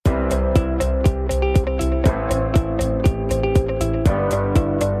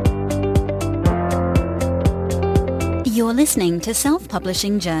You're listening to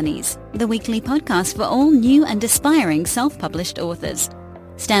Self-Publishing Journeys, the weekly podcast for all new and aspiring self-published authors.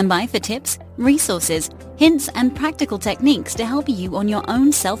 Stand by for tips, resources, hints, and practical techniques to help you on your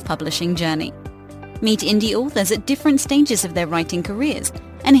own self-publishing journey. Meet indie authors at different stages of their writing careers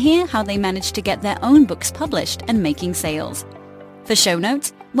and hear how they managed to get their own books published and making sales. For show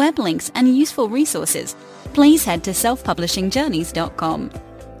notes, web links, and useful resources, please head to selfpublishingjourneys.com.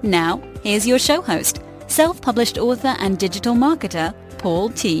 Now, here's your show host, self-published author and digital marketer, Paul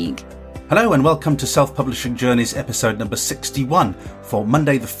Teague. Hello and welcome to Self-Publishing Journeys episode number 61 for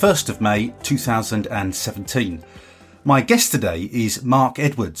Monday the 1st of May 2017. My guest today is Mark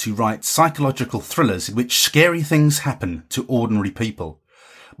Edwards, who writes psychological thrillers in which scary things happen to ordinary people.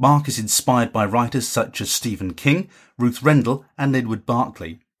 Mark is inspired by writers such as Stephen King, Ruth Rendell and Edward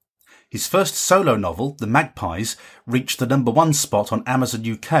Barkley. His first solo novel, The Magpies, reached the number one spot on Amazon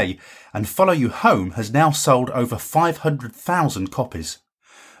UK, and Follow You Home has now sold over 500,000 copies.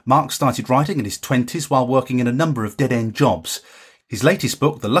 Mark started writing in his 20s while working in a number of dead-end jobs. His latest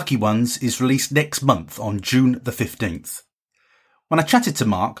book, The Lucky Ones, is released next month on June the 15th. When I chatted to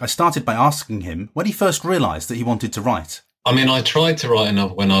Mark, I started by asking him when he first realised that he wanted to write. I tried to write a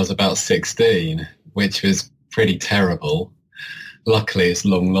novel when I was about 16, which was pretty terrible. Luckily, it's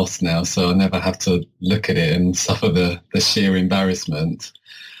long lost now, so I never have to look at it and suffer the sheer embarrassment.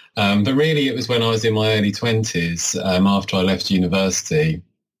 But really, it was when I was in my early 20s, after I left university.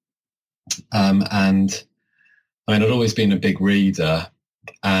 And I'd always been a big reader,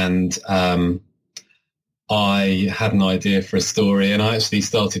 and I had an idea for a story, and I actually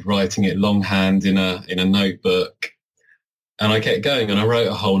started writing it longhand in a notebook, and I kept going, and I wrote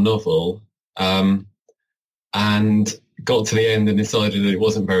a whole novel, and got to the end and decided that it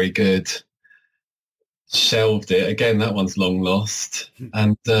wasn't very good, shelved it. Again, that one's long lost.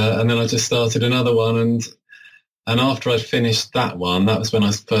 And then I just started another one. And after I'd finished that one, that was when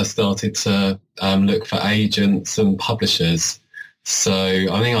I first started to look for agents and publishers. So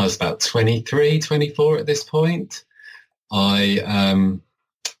I think I was about 23, 24 at this point. I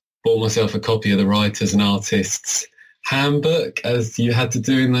bought myself a copy of the Writers and Artists Handbook, as you had to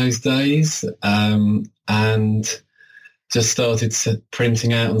do in those days, and just started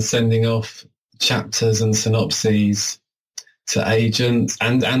printing out and sending off chapters and synopses to agents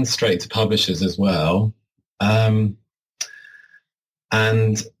and straight to publishers as well. And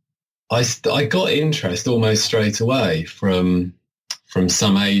I got interest almost straight away from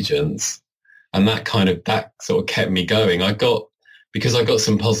some agents, and that sort of kept me going. Because I got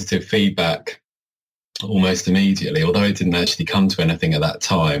some positive feedback almost immediately, although it didn't actually come to anything at that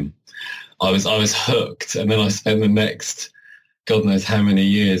time. I was hooked, and then I spent the next God knows how many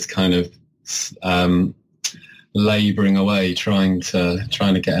years kind of labouring away trying to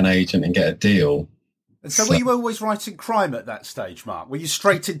get an agent and get a deal. And so were you always writing crime at that stage, Mark? Were you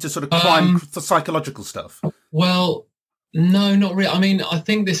straight into sort of crime for psychological stuff? Well, no, not really. I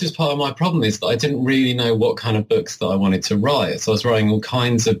think this is part of my problem, is that I didn't really know what kind of books that I wanted to write. So I was writing all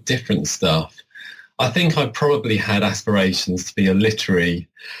kinds of different stuff. I think I probably had aspirations to be a literary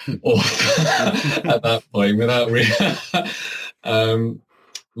author at that point. Without really,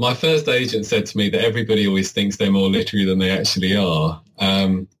 my first agent said to me that everybody always thinks they're more literary than they actually are,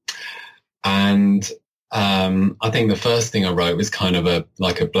 and I think the first thing I wrote was kind of a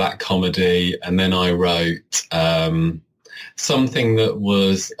black comedy, and then I wrote something that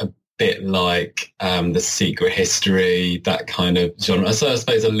was a bit like The Secret History, that kind of genre. So I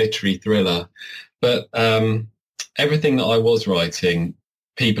suppose a literary thriller. But everything that I was writing,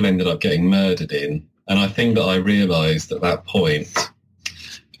 people ended up getting murdered in. And I think that I realised at that point,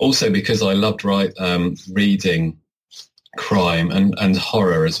 also because I loved reading crime and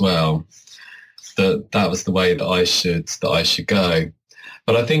horror as well, that was the way that I should go.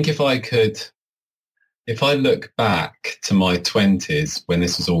 But I think if I look back to my 20s when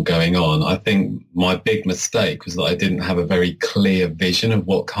this was all going on, I think my big mistake was that I didn't have a very clear vision of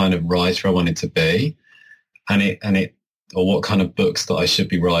what kind of writer I wanted to be, or what kind of books that I should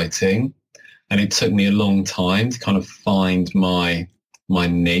be writing. And it took me a long time to kind of find my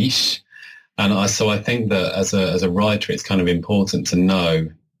niche. And so I think that as a writer, it's kind of important to know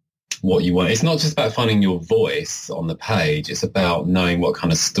what you want. It's not just about finding your voice on the page. It's about knowing what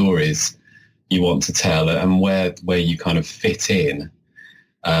kind of stories you want to tell and where you kind of fit in.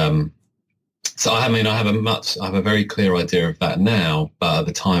 So I have a very clear idea of that now, but at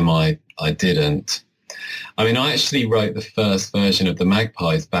the time I didn't. I actually wrote the first version of The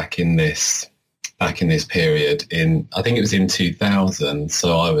Magpies back in this period I think it was in 2000.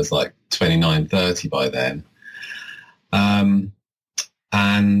 So I was like 29, 30 by then.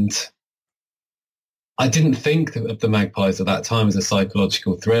 And I didn't think of The Magpies at that time as a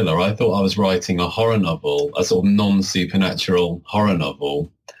psychological thriller. I thought I was writing a horror novel, a sort of non-supernatural horror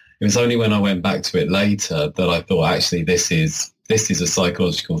novel. It was only when I went back to it later that I thought, actually, this is a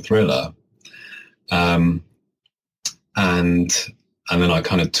psychological thriller. And then I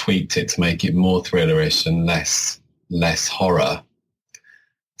kind of tweaked it to make it more thrillerish and less horror.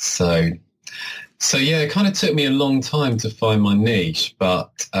 So yeah, it kind of took me a long time to find my niche,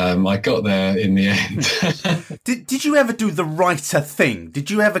 but I got there in the end. Did you ever do the writer thing?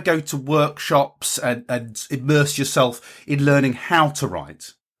 Did you ever go to workshops and immerse yourself in learning how to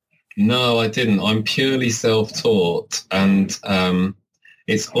write? No, I didn't. I'm purely self-taught, and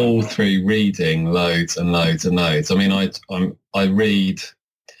it's all through reading loads and loads and loads. I mean, I read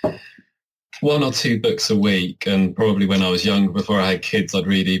 1 or 2 books a week, and probably when I was younger, before I had kids, I'd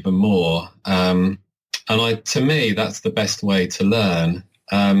read even more. And to me, that's the best way to learn.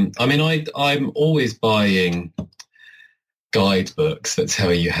 I mean, I'm always buying guidebooks that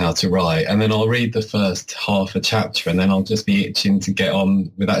tell you how to write, and then I'll read the first half a chapter, and then I'll just be itching to get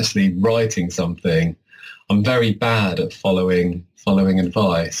on with actually writing something. I'm very bad at following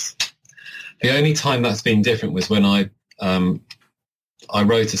advice. The only time that's been different was when I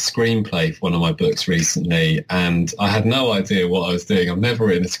wrote a screenplay for one of my books recently, and I had no idea what I was doing. I've never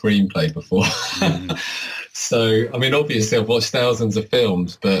written a screenplay before. So, I mean, obviously I've watched thousands of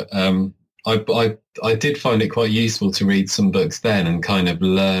films, but I did find it quite useful to read some books then and kind of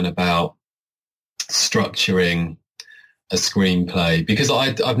learn about structuring a screenplay, because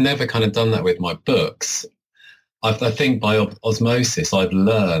I've never kind of done that with my books. I think by osmosis, I've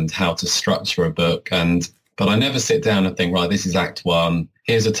learned how to structure a book, but I never sit down and think, right, this is Act 1,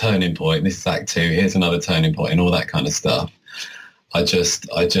 here's a turning point, this is Act 2, here's another turning point, and all that kind of stuff. I just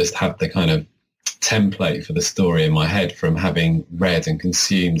have the kind of template for the story in my head from having read and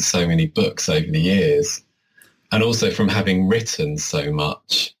consumed so many books over the years, and also from having written so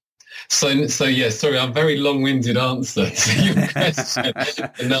much. So yeah, sorry, I'm very long-winded answer to your question.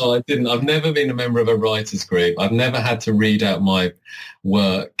 No, I didn't. I've never been a member of a writers group. I've never had to read out my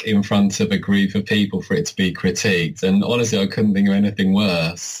work in front of a group of people for it to be critiqued. And honestly, I couldn't think of anything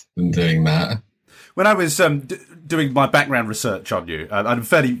worse than doing that. When I was doing my background research on you, I'm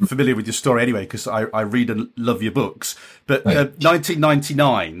fairly familiar with your story anyway, because I read and love your books. But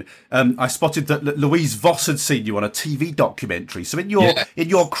 1999, I spotted that Louise Voss had seen you on a TV documentary. So in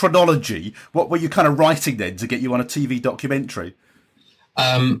your chronology, what were you kind of writing then to get you on a TV documentary?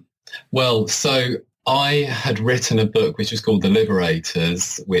 Well, so I had written a book which was called The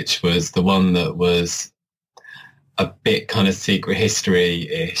Liberators, which was the one that was a bit kind of secret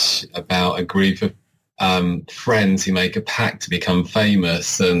history-ish about a group of friends who make a pact to become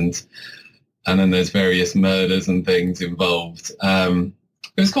famous, and then there's various murders and things involved. I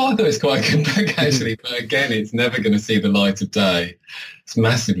thought it was quite a good book actually, but again, it's never going to see the light of day. It's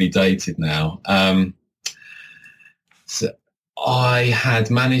massively dated now. So I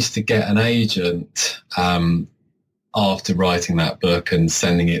had managed to get an agent after writing that book and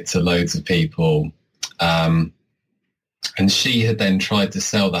sending it to loads of people. And she had then tried to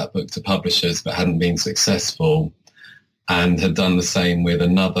sell that book to publishers but hadn't been successful, and had done the same with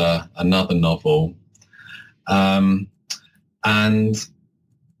another novel. And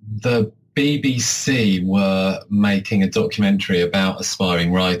the BBC were making a documentary about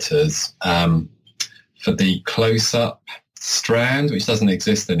aspiring writers for the Close-Up strand, which doesn't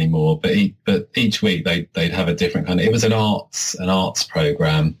exist anymore. But each week they'd have a different kind of. It was an arts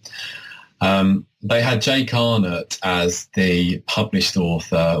program. They had Jake Arnott as the published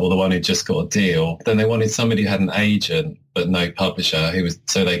author, or the one who just got a deal. Then they wanted somebody who had an agent but no publisher,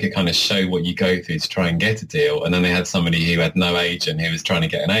 so they could kind of show what you go through to try and get a deal. And then they had somebody who had no agent who was trying to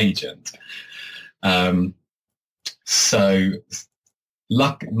get an agent. So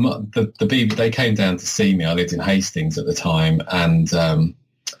the BBC, they came down to see me. I lived in Hastings at the time,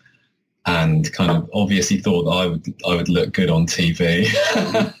 and kind of obviously thought that I would look good on TV.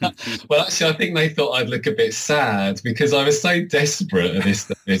 Well, actually, I think they thought I'd look a bit sad, because I was so desperate at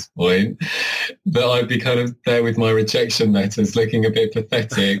this point that I'd be kind of there with my rejection letters, looking a bit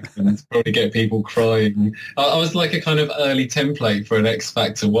pathetic, and probably get people crying. I was like a kind of early template for an X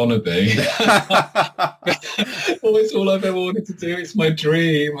Factor wannabe. Always all I've ever wanted to do. It's my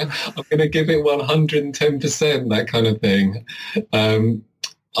dream. I'm going to give it 110%, that kind of thing.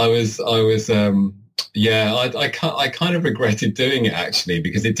 I kind of regretted doing it actually,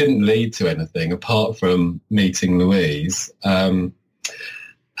 because it didn't lead to anything apart from meeting Louise. And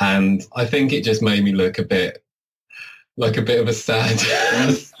I think it just made me look a bit like a bit of a sad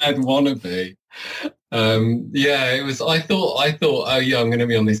wannabe. Yeah, it was. I thought, oh yeah, I'm going to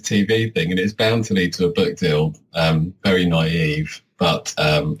be on this TV thing, and it's bound to lead to a book deal. Very naive, but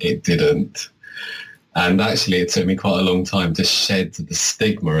it didn't. And actually, it took me quite a long time to shed the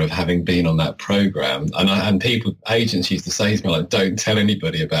stigma of having been on that program. And agents used to say to me, like, "Don't tell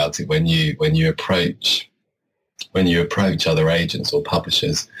anybody about it when you approach other agents or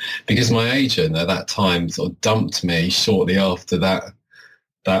publishers," because my agent at that time sort of dumped me shortly after that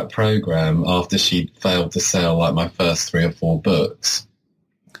program, after she failed to sell like my first 3 or 4 books,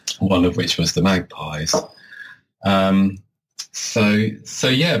 one of which was The Magpies. So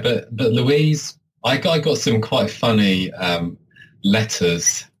yeah, but Louise, I got some quite funny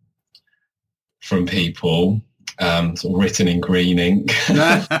letters from people, sort of written in green ink.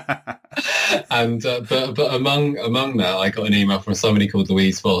 And but among that, I got an email from somebody called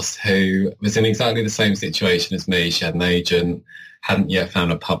Louise Voss, who was in exactly the same situation as me. She had an agent, hadn't yet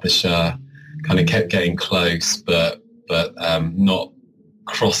found a publisher, kind of kept getting close, but not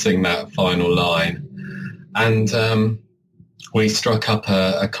crossing that final line. And we struck up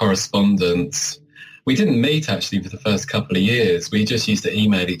a correspondence. We didn't meet actually for the first couple of years. We just used to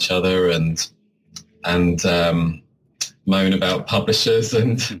email each other and moan about publishers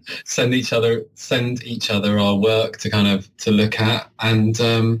and send each other our work to look at. And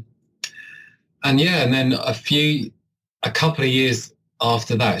yeah, and then a couple of years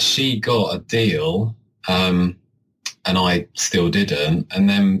after that, she got a deal, and I still didn't. And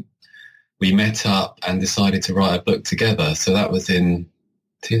then we met up and decided to write a book together. So that was in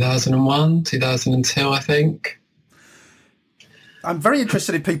 2001, 2002, I think. I'm very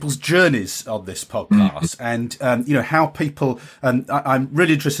interested in people's journeys on this podcast, and how people. I'm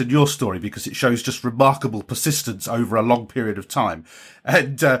really interested in your story because it shows just remarkable persistence over a long period of time.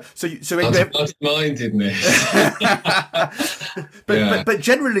 And so mindedness. But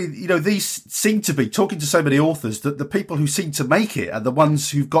generally, these seem to be, talking to so many authors, that the people who seem to make it are the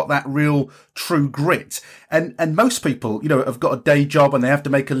ones who've got that real true grit. And most people, have got a day job and they have to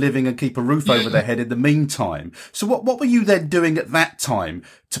make a living and keep a roof over their head in the meantime. So what were you then doing at that time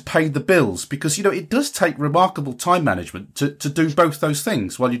to pay the bills? Because, it does take remarkable time management to do both those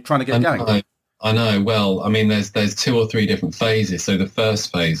things while you're trying to get going. I know. Well, I mean, there's 2 or 3 different phases. So the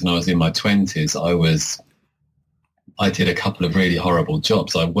first phase, when I was in my 20s, I did a couple of really horrible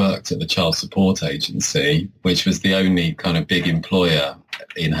jobs. I worked at the Child Support Agency, which was the only kind of big employer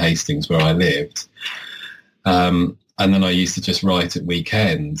in Hastings where I lived. And then I used to just write at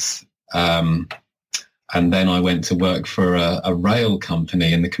weekends. And then I went to work for a rail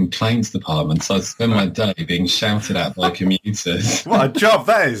company in the complaints department. So I spent my day being shouted at by commuters. What a job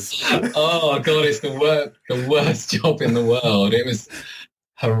that is. Oh, God, it's the worst job in the world. It was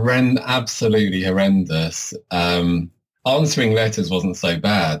absolutely horrendous. Answering letters wasn't so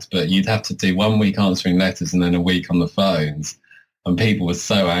bad, but you'd have to do 1 week answering letters and then a week on the phones. And people were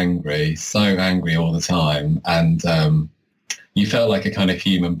so angry all the time. And you felt like a kind of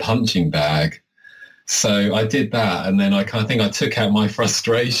human punching bag. So I did that, and then I think I took out my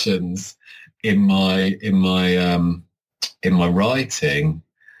frustrations in my writing,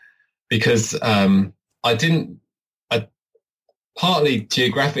 because partly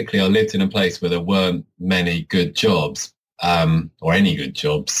geographically I lived in a place where there weren't many good jobs, or any good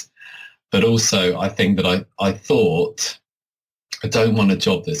jobs, but also I think that I thought I don't want a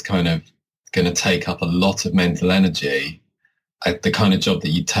job that's kind of going to take up a lot of mental energy. The kind of job that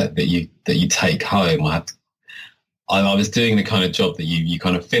you take home. I was doing the kind of job that you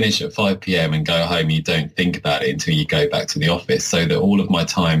kind of finish at 5 p.m. and go home. You don't think about it until you go back to the office, so that all of my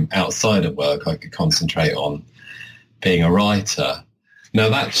time outside of work I could concentrate on being a writer. Now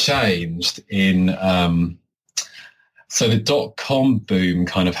that changed in so the .com boom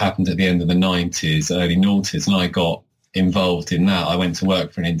kind of happened at the end of the 90s, early noughties, and I got involved in that. I went to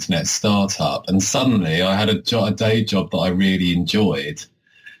work for an internet startup, and suddenly I had a day job that I really enjoyed,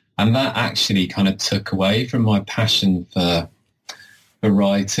 and that actually kind of took away from my passion for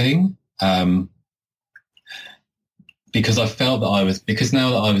writing, because I felt that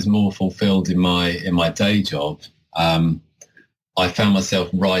now that I was more fulfilled in my day job, I found myself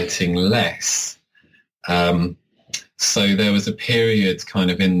writing less. So there was a period kind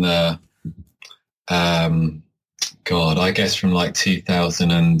of in the I guess from like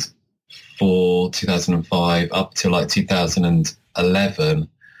 2004, 2005 up to like 2011,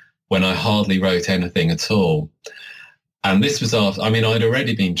 when I hardly wrote anything at all. And this was after, I'd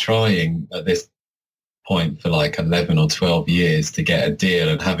already been trying at this point for like 11 or 12 years to get a deal,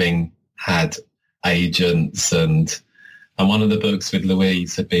 and having had agents, and one of the books with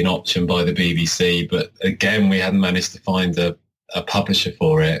Louise had been optioned by the BBC, but again, we hadn't managed to find a publisher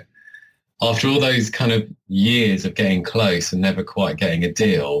for it. after all those kind of years of getting close and never quite getting a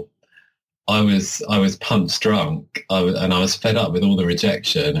deal, I was punch drunk, and I was fed up with all the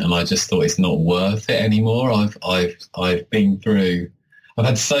rejection, and I just thought it's not worth it anymore. I've been through, I've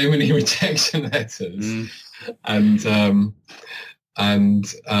had so many rejection letters, and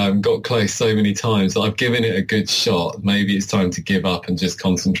got close so many times. I've given it a good shot. Maybe it's time to give up and just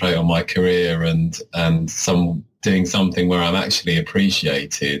concentrate on my career and doing something where I'm actually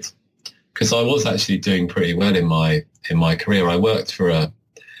appreciated. Because I was actually doing pretty well in my career. I worked for a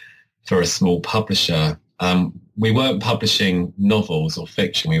small publisher. We weren't publishing novels or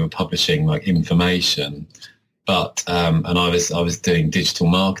fiction. We were publishing like information, but and I was doing digital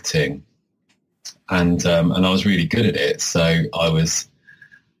marketing, and I was really good at it. So I was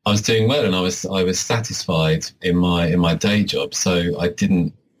doing well, and I was satisfied in my day job. So I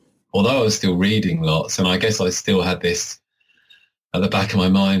didn't, although I was still reading lots, and I guess I still had this at the back of my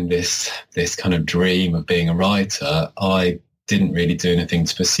mind, this kind of dream of being a writer. I didn't really do anything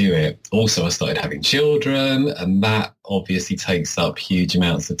to pursue it. Also, I started having children, and that obviously takes up huge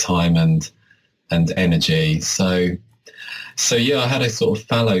amounts of time and energy. So yeah, I had a sort of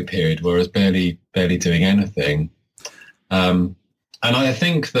fallow period where I was barely doing anything. And I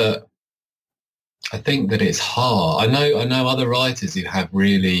think that it's hard. I know other writers who have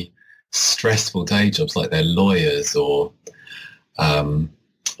really stressful day jobs, like they're lawyers or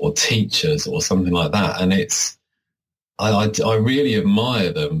teachers or something like that, and I really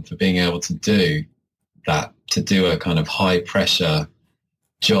admire them for being able to do that, to do a kind of high pressure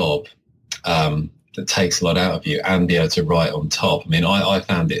job that takes a lot out of you and be able to write on top. I mean, I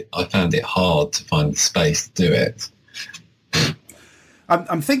found it hard to find the space to do it.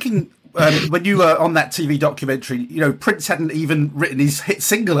 I'm thinking when you were on that TV documentary, Prince hadn't even written his hit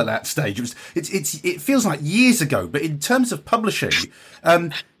single at that stage. It feels like years ago, but in terms of publishing,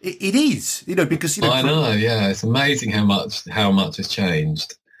 it is, because I know, yeah, it's amazing how much has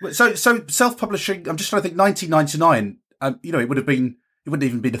changed. So self-publishing. I'm just trying to think. 1999. It wouldn't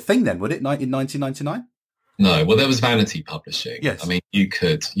even been a thing then, would it? In 1999. No, well, there was vanity publishing. Yes, I mean, you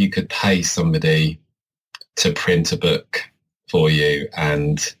could pay somebody to print a book for you,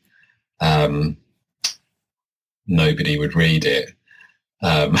 and nobody would read it.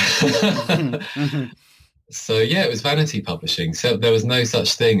 So yeah, it was vanity publishing. So there was no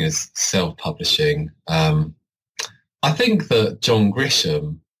such thing as self-publishing. I think that John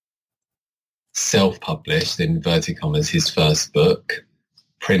Grisham self-published, in inverted commas, his first book,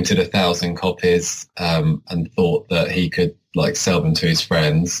 printed 1,000 copies, and thought that he could sell them to his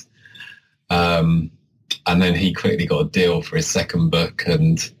friends. And then he quickly got a deal for his second book,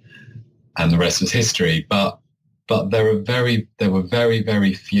 and the rest was history. But there were very,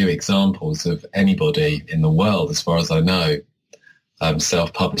 very few examples of anybody in the world, as far as I know,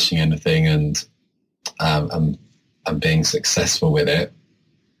 self-publishing anything and being successful with it.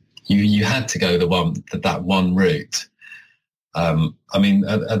 You had to go that one route. I mean,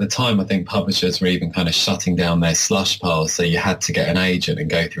 at the time, I think publishers were even kind of shutting down their slush piles, so you had to get an agent and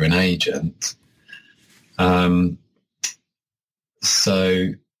go through an agent.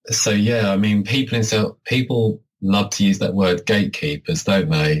 So yeah, I mean, people love to use that word gatekeepers, don't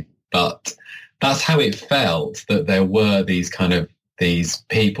they? But that's how it felt, that there were these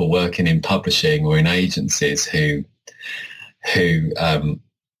people working in publishing or in agencies who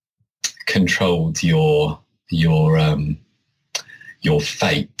controlled your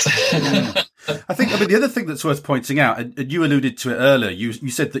fate. I think, the other thing that's worth pointing out, and you alluded to it earlier, you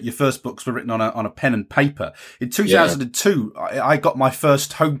said that your first books were written on a pen and paper. In 2002, yeah. I got my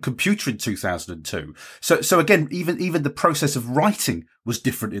first home computer in 2002. So again, even the process of writing was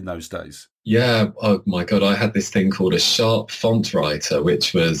different in those days. Yeah. Oh my God. I had this thing called a Sharp font writer,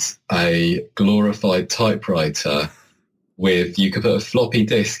 which was a glorified typewriter you could put a floppy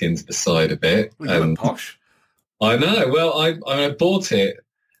disk into the side of it. And posh. I know. Well, I bought it.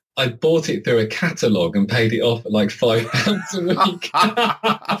 I bought it through a catalogue and paid it off at £5 a week.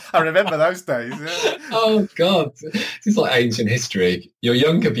 I remember those days. Yeah. Oh, God. It's like ancient history. Your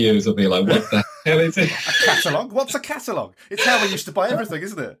younger viewers will be like, what the hell is it? A catalogue? What's a catalogue? It's how we used to buy everything,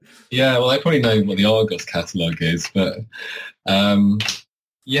 isn't it? Yeah, well, they probably know what the Argos catalogue is, but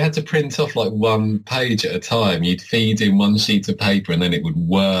you had to print off one page at a time. You'd feed in one sheet of paper and then it would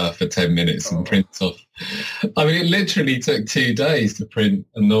whir for 10 minutes and print off. I mean, it literally took 2 days to print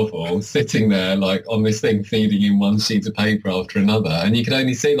a novel, sitting there on this thing, feeding in one sheet of paper after another. And you could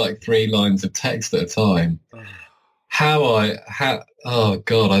only see 3 lines of text at a time. Oh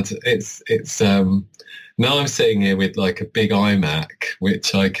God, it's now I'm sitting here with a big iMac,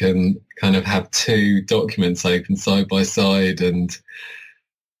 which I can kind of have 2 documents open side by side, and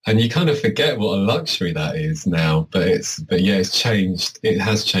And you kind of forget what a luxury that is now, but yeah, it's changed. It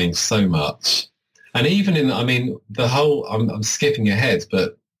has changed so much. And even I'm skipping ahead,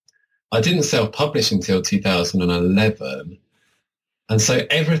 but I didn't self-publish until 2011. And so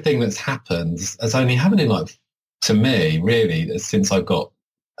everything that's happened has only happened to me, really, since I got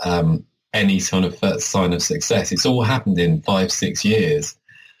any sort of first sign of success. It's all happened in 5-6 years,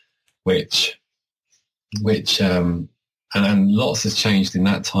 and lots has changed in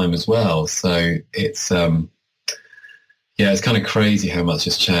that time as well. So it's it's kind of crazy how much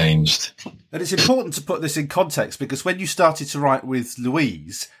has changed. And it's important to put this in context, because when you started to write with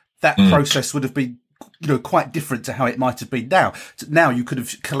Louise, that process would have been, quite different to how it might have been now. Now you could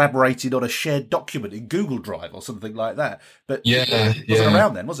have collaborated on a shared document in Google Drive or something like that. But it wasn't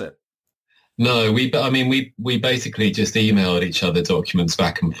around then, was it? No, we basically just emailed each other documents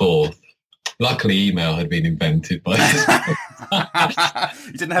back and forth. Luckily, email had been invented by this.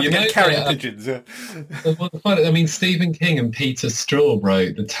 You didn't have to get carrier pigeons. Stephen King and Peter Straub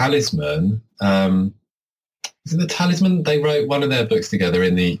wrote The Talisman. Is it The Talisman? They wrote one of their books together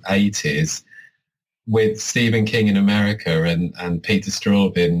in the 80s with Stephen King in America and Peter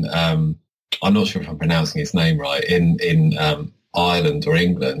Straub in, I'm not sure if I'm pronouncing his name right, in Ireland or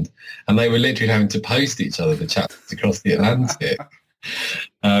England. And they were literally having to post each other the chapters across the Atlantic.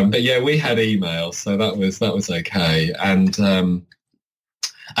 But yeah, we had email, so that was okay. And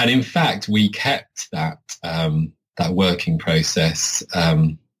in fact, we kept that working process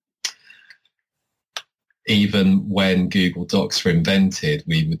even when Google Docs were invented.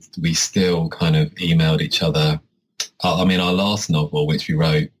 We still kind of emailed each other. Our last novel, which we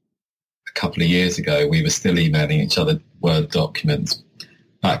wrote a couple of years ago, we were still emailing each other Word documents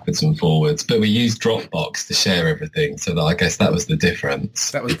backwards and forwards, but we used Dropbox to share everything, so that I guess that was the difference.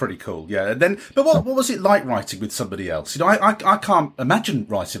 That was pretty cool, yeah. And then, but what was it like writing with somebody else? I can't imagine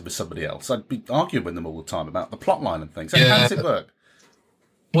writing with somebody else. I'd be arguing with them all the time about the plot line and things. How does it work?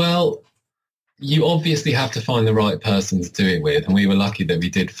 Well, you obviously have to find the right person to do it with, and we were lucky that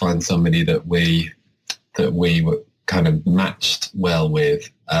we did find somebody that we were kind of matched well with.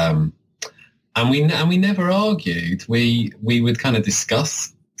 And we never argued. We would kind of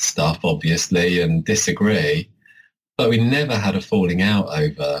discuss stuff, obviously, and disagree, but we never had a falling out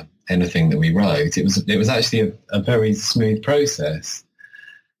over anything that we wrote. It was actually a very smooth process.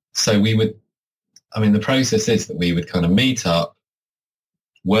 So the process is that we would kind of meet up,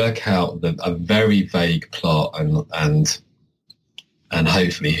 work out a very vague plot and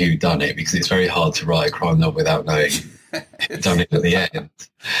hopefully who done it, because it's very hard to write a crime novel without knowing who done it at the end.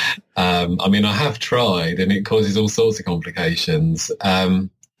 I have tried, and it causes all sorts of complications.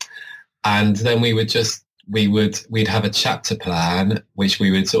 And then we'd have a chapter plan, which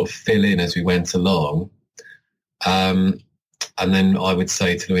we would sort of fill in as we went along. And then I would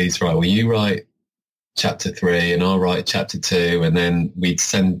say to Louise, right, well, you write chapter 3 and I'll write chapter 2. And then we'd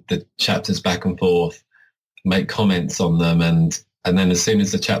send the chapters back and forth, make comments on them. And then as soon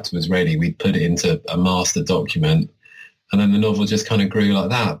as the chapter was ready, we'd put it into a master document. And then the novel just kind of grew like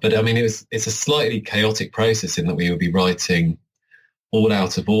that. But it's a slightly chaotic process in that we would be writing all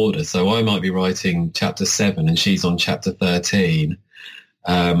out of order. So I might be writing chapter 7 and she's on chapter 13.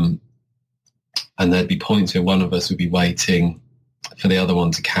 And there'd be points where one of us would be waiting for the other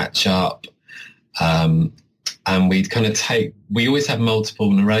one to catch up. And we'd kind of we always have multiple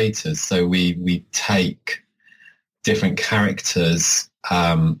narrators. So we take different characters,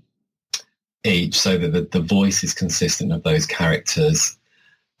 each, so that the voice is consistent of those characters.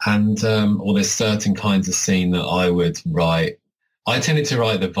 And or there's certain kinds of scene that I would write. I tended to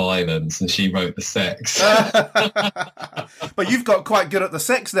write the violence and she wrote the sex. But you've got quite good at the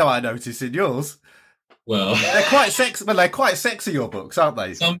sex now, I notice, in yours. Well, they're quite sexy. Well, they're quite sexy, your books, aren't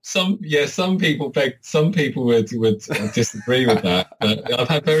they? Some people would disagree with that. But I've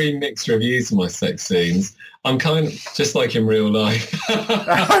had very mixed reviews of my sex scenes. I'm kind of just like in real life.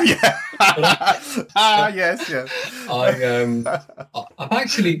 Oh yeah. Yes.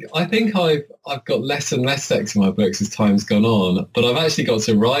 I think I've got less and less sex in my books as time's gone on. But I've actually got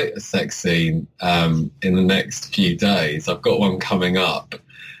to write a sex scene in the next few days. I've got one coming up.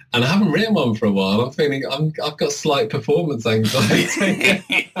 And I haven't written one for a while. I'm feeling I've got slight performance anxiety.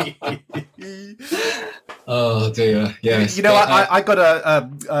 Oh dear, yes. I got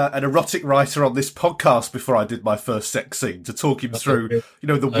an erotic writer on this podcast before I did my first sex scene to talk him through,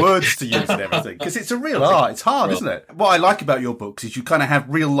 the words to use and everything, because it's a real art. It's hard, isn't it? What I like about your books is you kind of have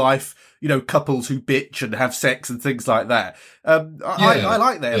real life, couples who bitch and have sex and things like that. I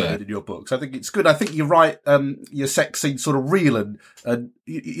like that element in your books. I think it's good. I think you write your sex scenes sort of real and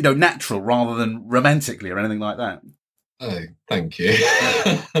natural rather than romantically or anything like that. Oh, thank you.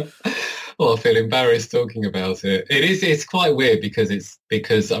 Well, I feel embarrassed talking about it. It's quite weird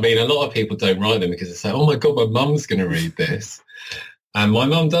because I mean, a lot of people don't write them because they say, oh my God, my mum's going to read this. And my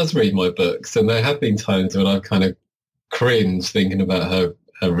mum does read my books. And there have been times when I've kind of cringed thinking about her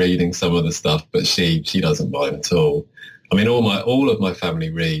reading some of the stuff, but she doesn't mind at all. I mean, all of my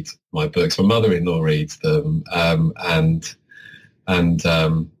family read my books. My mother-in-law reads them. And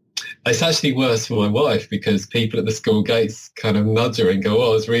it's actually worse for my wife because people at the school gates kind of nudge her and go,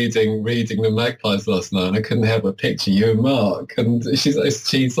 oh, I was reading the Magpies last night and I couldn't help but picture you and Mark. And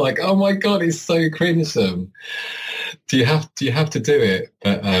she's like, oh my God, it's so cringesome. Do you have to do it?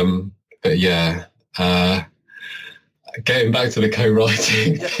 But yeah, getting back to the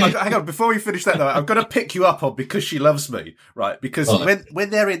co-writing. Yeah, hang on, before we finish that though, I'm going to pick you up on Because She Loves Me, right? Because when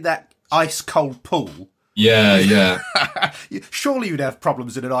they're in that ice cold pool. Yeah. Surely you'd have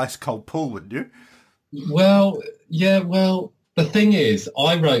problems in an ice cold pool, wouldn't you? Well, yeah. Well, the thing is,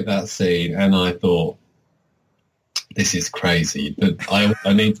 I wrote that scene and I thought, this is crazy. But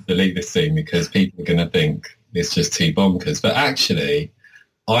I need to delete this scene because people are going to think it's just too bonkers. But actually,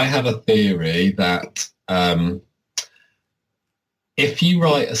 I have a theory that if you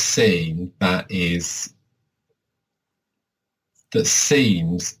write a scene that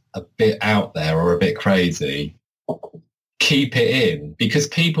seems a bit out there or a bit crazy, keep it in because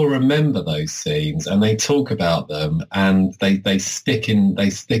people remember those scenes and they talk about them and they stick in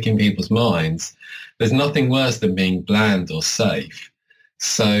people's minds. There's nothing worse than being bland or safe.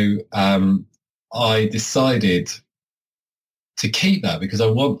 So I decided to keep that because I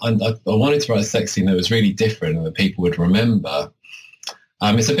wanted to write a sex scene that was really different and that people would remember.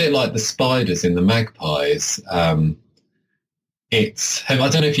 It's a bit like the spiders in the Magpies. I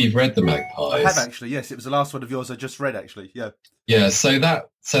don't know if you've read the Magpies. I have actually. Yes, it was the last one of yours I just read. Actually, yeah. Yeah. So that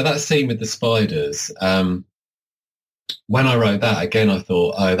scene with the spiders. When I wrote that again, I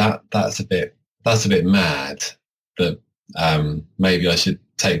thought, oh, that's a bit mad. That maybe I should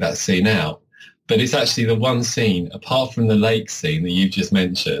take that scene out. But it's actually the one scene, apart from the lake scene that you've just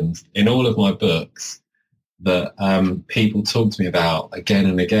mentioned, in all of my books that people talk to me about again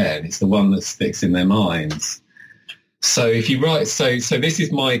and again. It's the one that sticks in their minds. So if you write, so this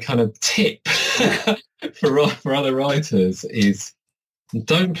is my kind of tip for other writers is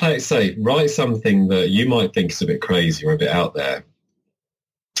don't play it safe. Write something that you might think is a bit crazy or a bit out there.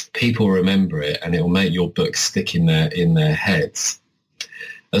 People remember it and it will make your book stick in their heads.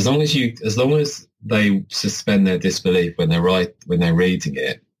 As long as they suspend their disbelief when they're reading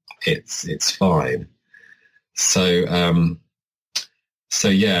it, it's fine. So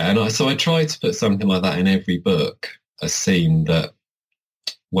yeah, and I try to put something like that in every book. A scene that,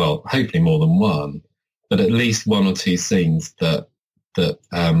 well, hopefully more than one, but at least one or two scenes that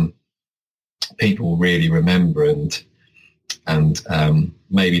people really remember and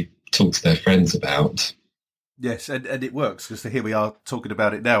maybe talk to their friends about. Yes, and it works because here we are talking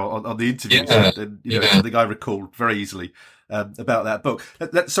about it now on the interview. Yeah, and it's something I recall very easily about that book.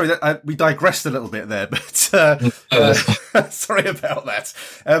 We digressed a little bit there, but sorry about that.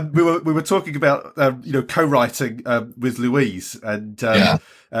 We were talking about co-writing with Louise, and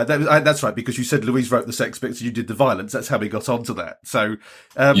that's right because you said Louise wrote the sex bits and you did the violence. That's how we got onto that. So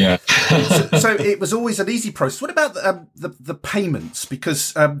so it was always an easy process. What about the payments?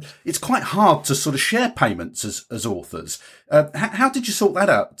 Because it's quite hard to sort of share payments as authors. How did you sort that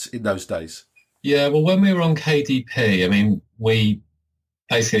out in those days? Yeah, well, when we were on KDP, I mean, we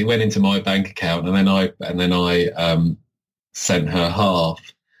basically went into my bank account and then I sent her half.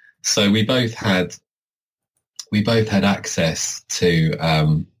 So we both had access to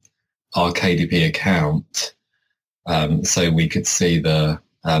our KDP account, so we could see the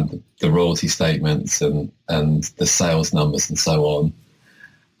royalty statements and the sales numbers and so on.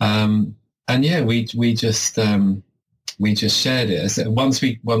 And yeah, we just shared it. Once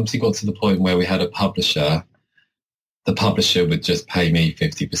we got to the point where we had a publisher, the publisher would just pay me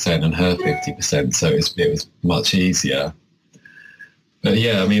 50% and her 50%, so it was much easier. But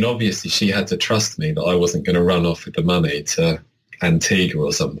yeah, I mean, obviously she had to trust me that I wasn't going to run off with the money to Antigua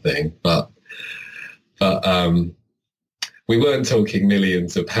or something. But we weren't talking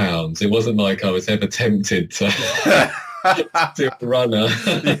millions of pounds. It wasn't like I was ever tempted to do a runner.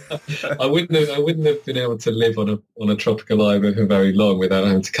 I wouldn't have been able to live on a tropical island for very long without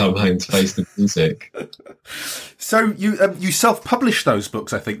having to come home to face the music. So you self-published those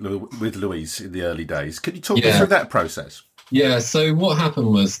books, I think, with Louise in the early days. Can you talk me through that process? Yeah. So what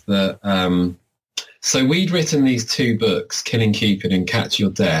happened was that so we'd written these two books, Killing Cupid and Catch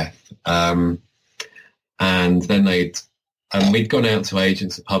Your Death, and then we'd gone out to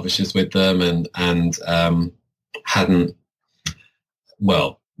agents and publishers with them, and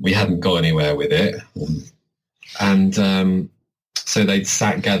we hadn't got anywhere with it. And so they'd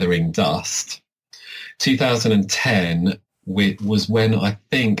sat gathering dust. 2010 was when I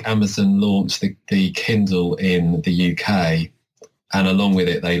think Amazon launched the Kindle in the UK, and along with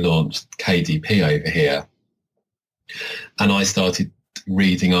it they launched KDP over here. And I started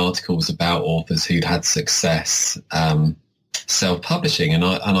reading articles about authors who'd had success self-publishing, and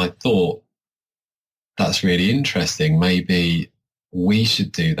I thought, that's really interesting. Maybe we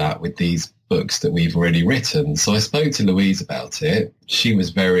should do that with these books that we've already written. So I spoke to Louise about it. She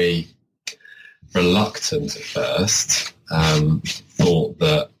was very reluctant at first, thought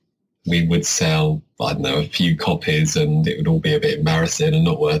that we would sell, I don't know, a few copies and it would all be a bit embarrassing and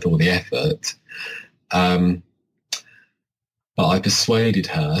not worth all the effort. But I persuaded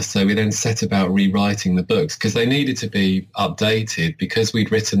her. So we then set about rewriting the books because they needed to be updated because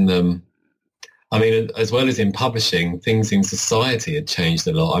we'd written them. I mean, as well as in publishing, things in society had changed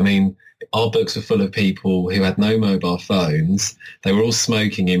a lot. I mean, our books were full of people who had no mobile phones. They were all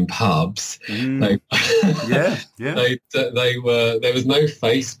smoking in pubs. There was no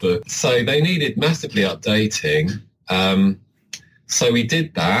Facebook. So they needed massively updating. So we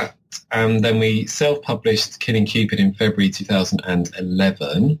did that. And then we self-published Killing Cupid in February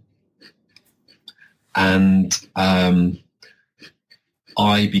 2011. And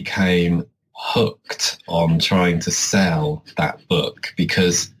I became hooked on trying to sell that book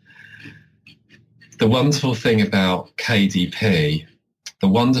because the wonderful thing about KDP, the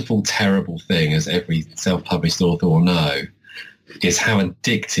wonderful, terrible thing, as every self-published author will know, is how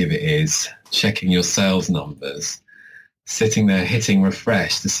addictive it is checking your sales numbers, sitting there hitting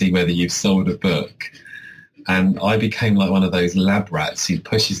refresh to see whether you've sold a book. And I became like one of those lab rats who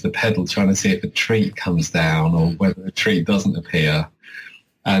pushes the pedal trying to see if a treat comes down or whether a treat doesn't appear.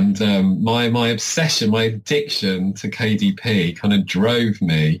 And my obsession, my addiction to KDP kind of drove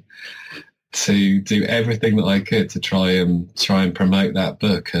me to do everything that I could to try and promote that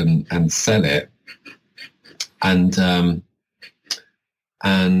book and sell it. And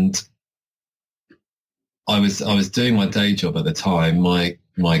I was doing my day job at the time. My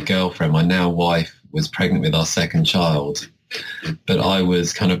girlfriend, my now wife, was pregnant with our second child, but I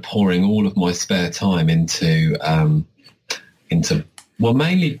was kind of pouring all of my spare time into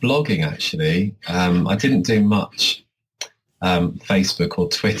mainly blogging, actually. I didn't do much Facebook or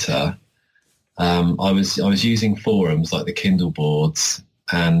Twitter. I was using forums like the Kindle boards,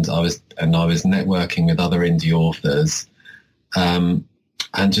 and I was networking with other indie authors, and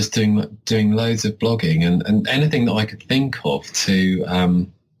just doing loads of blogging and anything that I could think of to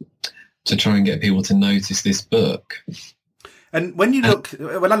try and get people to notice this book. And when I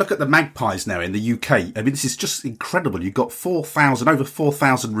look at the Magpies now in the UK, I mean, this is just incredible. You've got over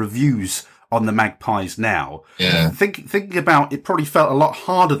 4,000 reviews on the Magpies now. Yeah. Thinking about it, probably felt a lot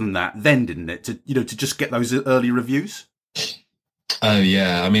harder than that then, didn't it? To just get those early reviews. Oh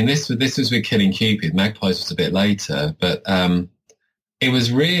yeah. I mean, this was with Killing Cupid. Magpies was a bit later, but it was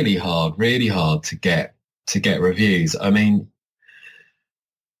really hard to get reviews. I mean,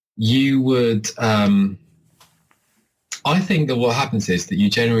 you would. I think that what happens is that you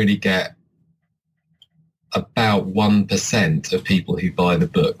generally get about 1% of people who buy the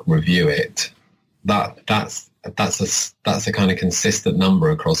book review it. That's a kind of consistent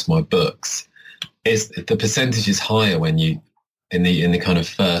number across my books. The percentage is higher when you in the kind of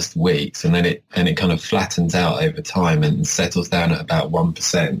first weeks, and then it kind of flattens out over time and settles down at about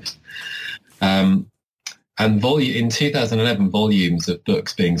 1%. And in 2011, volumes of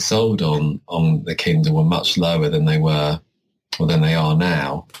books being sold on the Kindle were much lower than they are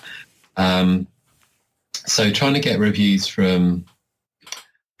now. So trying to get reviews from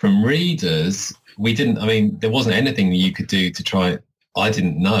readers, there wasn't anything that you could do to try. I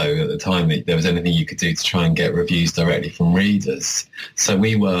didn't know at the time that there was anything you could do to try and get reviews directly from readers. So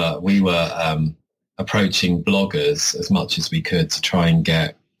we were approaching bloggers as much as we could to try and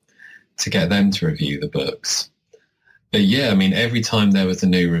get them to review the books. But yeah, I mean, every time there was a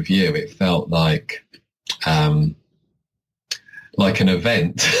new review, it felt like an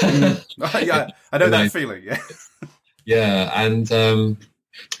event. Yeah, I know that feeling. Yeah. Yeah, and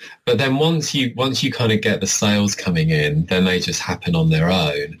but then once you kind of get the sales coming in, then they just happen on their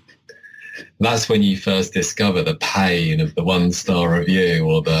own. That's when you first discover the pain of the 1-star review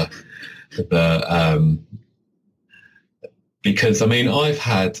or because I mean,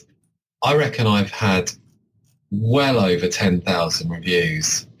 I reckon I've had well over 10,000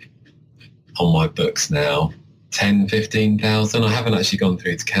 reviews on my books now. 10, 15,000. I haven't actually gone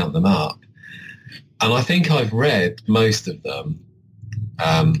through to count them up. And I think I've read most of them.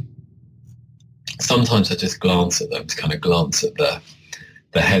 sometimes I just glance at them to kind of glance at the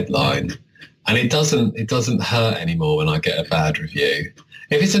headline, and it doesn't hurt anymore when I get a bad review.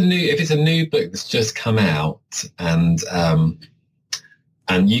 If it's a new book that's just come out, and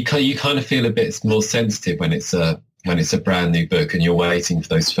you kind of feel a bit more sensitive when it's a brand new book and you're waiting for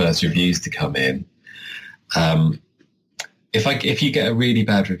those first reviews to come in. If you get a really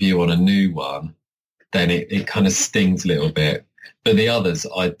bad review on a new one, then it kind of stings a little bit. But the others,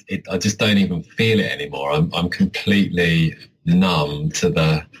 I just don't even feel it anymore. I'm completely numb to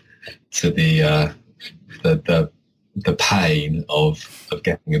the pain of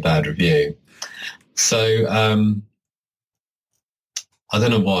getting a bad review. So I don't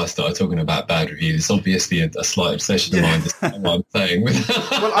know why I started talking about bad reviews. It's obviously a slight obsession of mine. That's what I'm saying.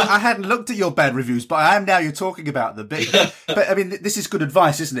 Well, I hadn't looked at your bad reviews, but I am now. You're talking about them. But I mean, this is good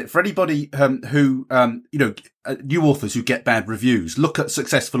advice, isn't it? For anybody who, new authors who get bad reviews, look at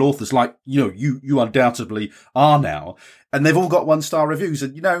successful authors like, you undoubtedly are now, and they've all got 1-star reviews,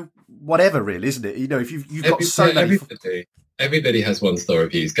 and, whatever really, isn't it? If you've got so many. Everybody has 1-star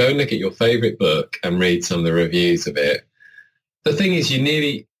reviews. Go and look at your favourite book and read some of the reviews of it. The thing is,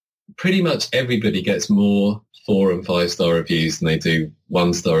 pretty much everybody gets more 4- and 5-star reviews than they do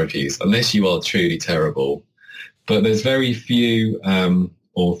 1-star reviews, unless you are truly terrible. But there's very few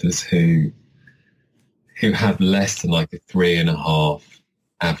authors who have less than like a 3.5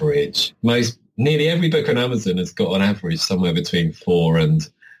 average. Nearly every book on Amazon has got on average somewhere between 4 and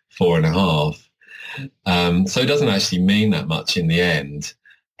 4.5. So it doesn't actually mean that much in the end.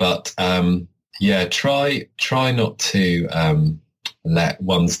 But yeah, try not to let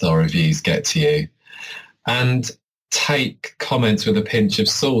 1-star reviews get to you, and take comments with a pinch of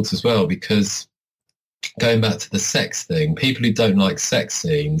salt as well, because going back to the sex thing, people who don't like sex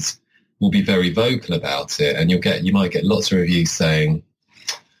scenes will be very vocal about it, and you might get lots of reviews saying,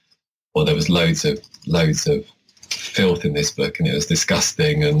 well, there was loads of filth in this book and it was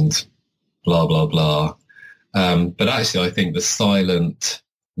disgusting and blah blah blah. But actually, I think the silent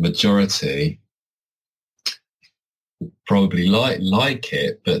majority probably like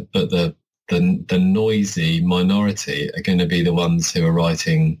it, but the noisy minority are going to be the ones who are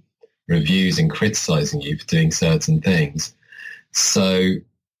writing reviews and criticizing you for doing certain things. So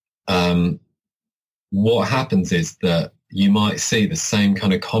what happens is that you might see the same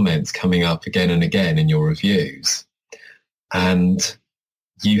kind of comments coming up again and again in your reviews, and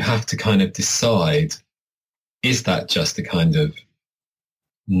you have to kind of decide, is that just a kind of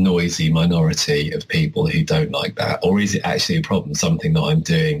noisy minority of people who don't like that, or is it actually a problem, something that I'm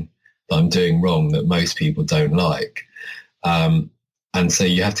doing wrong that most people don't like? And so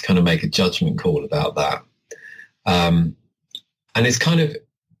you have to kind of make a judgment call about that. And it's kind of,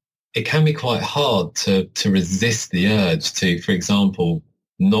 it can be quite hard to resist the urge to, for example,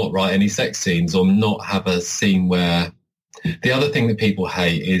 not write any sex scenes, or not have a scene where, the other thing that people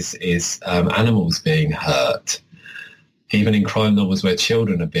hate is animals being hurt. Even in crime novels where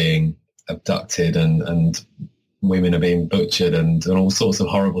children are being abducted and women are being butchered and all sorts of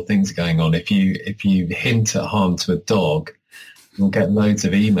horrible things are going on. If you hint at harm to a dog, you'll get loads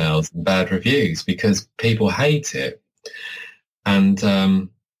of emails and bad reviews because people hate it. And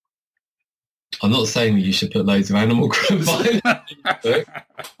I'm not saying that you should put loads of animal violence in the book.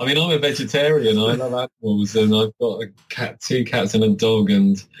 I mean, I'm a vegetarian. I love animals, and I've got two cats and a dog,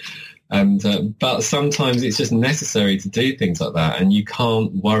 but sometimes it's just necessary to do things like that, and you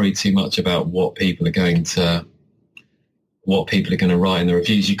can't worry too much about what people are going to write in the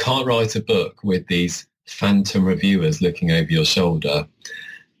reviews. You can't write a book with these phantom reviewers looking over your shoulder.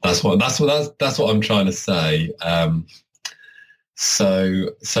 That's what I'm trying to say.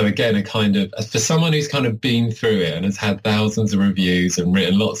 So again, a kind of, for someone who's kind of been through it and has had thousands of reviews and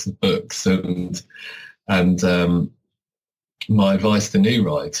written lots of books, and my advice to new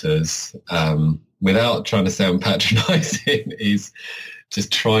writers, without trying to sound patronising, is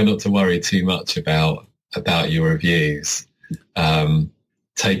just try not to worry too much about your reviews.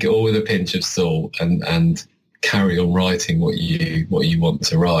 Take it all with a pinch of salt and carry on writing what you want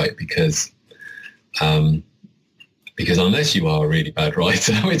to write, because unless you are a really bad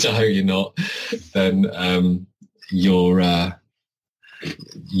writer, which I hope you're not, then you're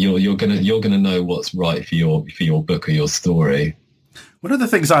gonna know what's right for your book or your story. One of the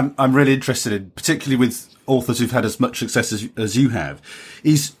things I'm really interested in, particularly with authors who've had as much success as you have,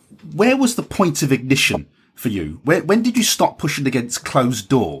 is where was the point of ignition for you? When did you stop pushing against closed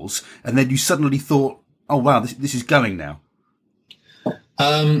doors, and then you suddenly thought, oh wow, this is going now?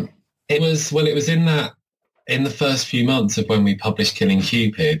 It was in the first few months of when we published Killing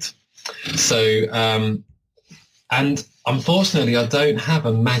Cupid. So, and unfortunately, I don't have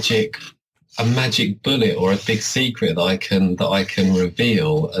a magic a magic bullet or a big secret that I can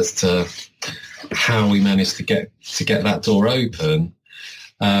reveal as to how we managed to get that door open.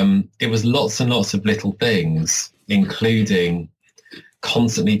 It was lots and lots of little things, including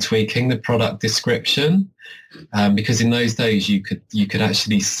constantly tweaking the product description, because in those days you could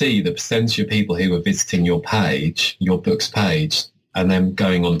actually see the percentage of people who were visiting your page, your books page, and then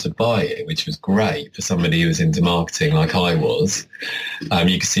going on to buy it, which was great for somebody who was into marketing like I was.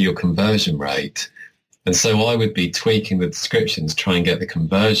 You could see your conversion rate. And so I would be tweaking the descriptions, try and get the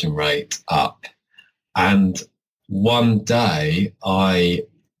conversion rate up. And one day I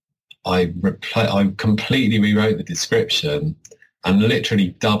completely rewrote the description and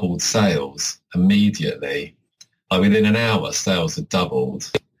literally doubled sales immediately. Like within an hour, sales had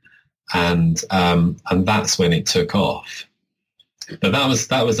doubled. And that's when it took off. But that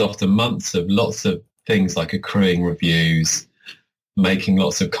was after months of lots of things like accruing reviews, making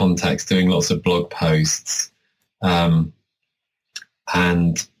lots of contacts, doing lots of blog posts, and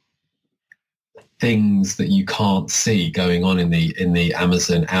things that you can't see going on in the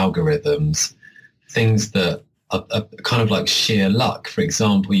Amazon algorithms, things that are kind of like sheer luck. For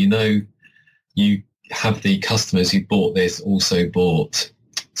example, you have the customers who bought this also bought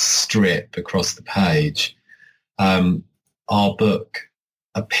strip across the page. Our book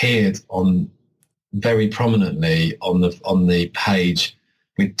appeared very prominently on the page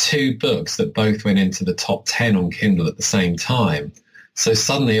with two books that both went into the top 10 on Kindle at the same time. So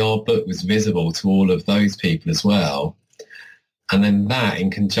suddenly our book was visible to all of those people as well. And then that, in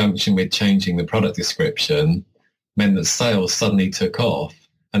conjunction with changing the product description, meant that sales suddenly took off.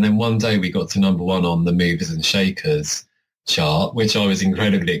 And then one day we got to number 1 on the movers and shakers chart, which I was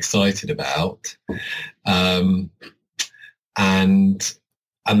incredibly excited about.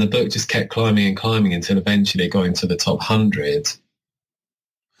 And the book just kept climbing and climbing until eventually it got into the top 100.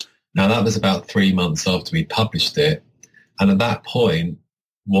 Now, that was about 3 months after we published it. And at that point,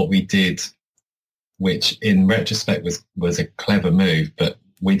 what we did, which in retrospect was a clever move, but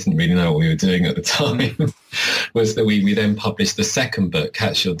we didn't really know what we were doing at the time, was that we then published the second book,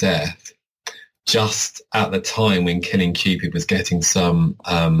 Catch Your Death, just at the time when Killing Cupid was getting some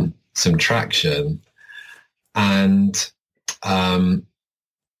traction. And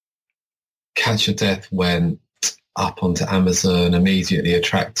Catch Your Death went up onto Amazon, immediately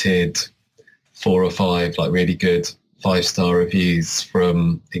attracted 4 or 5 like really good 5-star reviews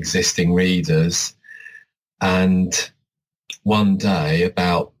from existing readers. And one day,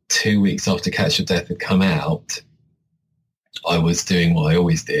 about 2 weeks after Catch Your Death had come out, I was doing what I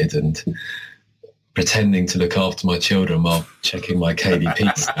always did and pretending to look after my children while checking my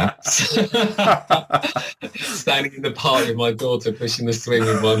KDP stats. Standing in the park with my daughter, pushing the swing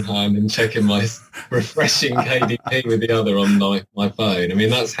with one hand and checking my refreshing KDP with the other on my phone. I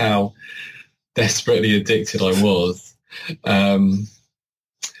mean, that's how desperately addicted I was. And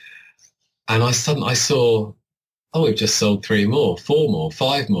I saw, we've just sold 3 more, 4 more,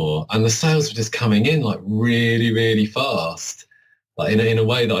 5 more. And the sales were just coming in like really, really fast, like in a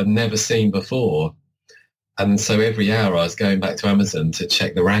way that I'd never seen before. And so every hour I was going back to Amazon to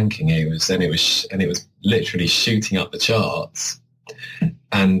check the ranking. It was literally shooting up the charts.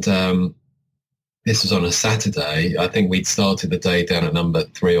 And this was on a Saturday. I think we'd started the day down at number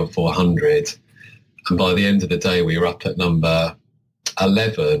 300 or 400. And by the end of the day, we were up at number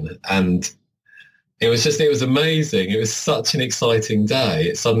 11. And it was amazing. It was such an exciting day.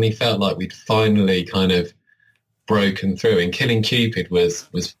 It suddenly felt like we'd finally kind of broken through. And Killing Cupid was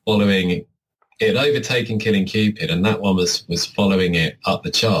following. It had overtaken Killing Cupid, and that one was following it up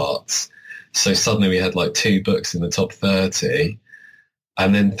the charts. So suddenly we had like 2 books in the top 30.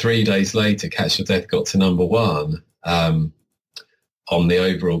 And then 3 days later, Catch Your Death got to number 1 on the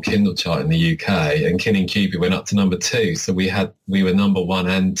overall Kindle chart in the UK, and Killing Cupid went up to number 2. So we were number 1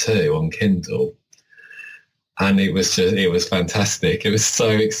 and 2 on Kindle. And it was fantastic. It was so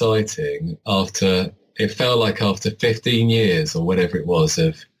exciting. It felt like after 15 years or whatever it was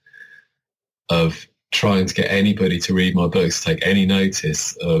of trying to get anybody to read my books, take any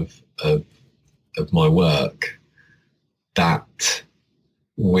notice of my work, that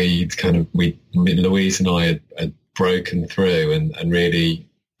Louise and I had broken through and really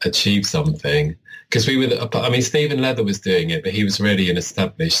achieved something. Because Stephen Leather was doing it, but he was already an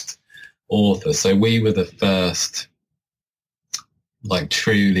established author. So we were the first like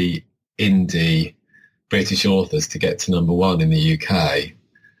truly indie British authors to get to number 1 in the UK.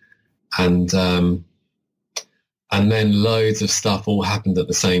 And then loads of stuff all happened at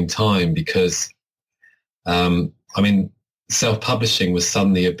the same time because, self-publishing was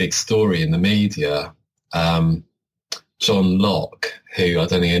suddenly a big story in the media. John Locke, who I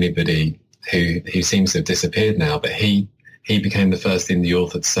don't think anybody who seems to have disappeared now, but he became the first indie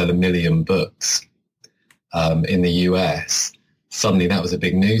author to sell 1 million books in the US. Suddenly that was a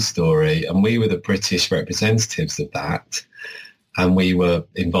big news story, and we were the British representatives of that. And we were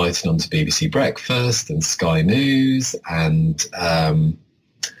invited onto BBC Breakfast and Sky News, and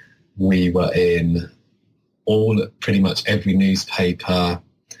we were in pretty much every newspaper.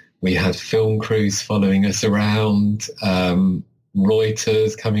 We had film crews following us around,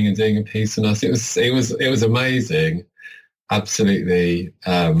 Reuters coming and doing a piece on us. It was amazing, absolutely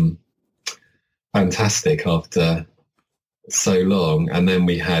fantastic after so long. And then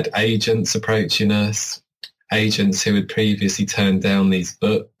we had agents approaching us, agents who had previously turned down these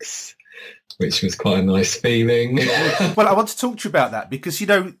books, which was quite a nice feeling. Well, I want to talk to you about that because,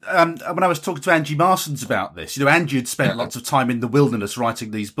 when I was talking to Angie Marsons about this, Angie had spent lots of time in the wilderness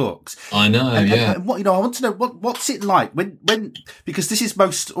writing these books. I know, and what, I want to know, what's it like when, because this is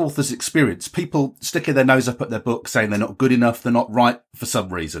most authors' experience, people sticking their nose up at their book saying they're not good enough, they're not right for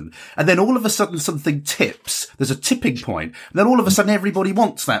some reason. And then all of a sudden something tips, there's a tipping point, and then all of a sudden everybody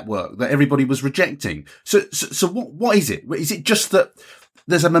wants that work that everybody was rejecting. So what is it? Is it just that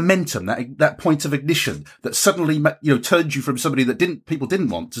there's a momentum, that point of ignition that suddenly, turns you from somebody that people didn't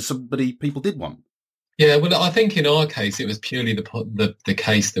want to somebody people did want? Yeah, well, I think in our case, it was purely the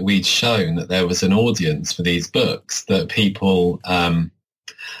case that we'd shown that there was an audience for these books, that people,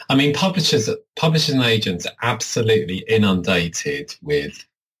 publishers and agents are absolutely inundated with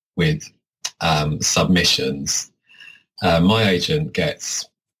submissions. My agent gets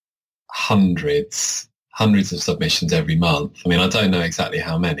hundreds of submissions every month. I don't know exactly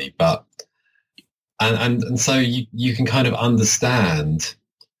how many, but and so you can kind of understand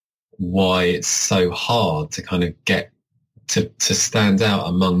why it's so hard to kind of get to stand out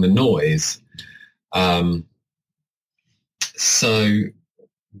among the noise. So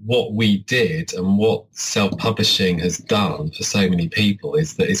what we did and what self-publishing has done for so many people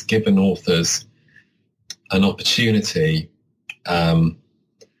is that it's given authors an opportunity.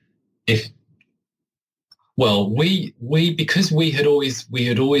 Because we had always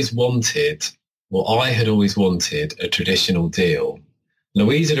wanted, I had always wanted a traditional deal.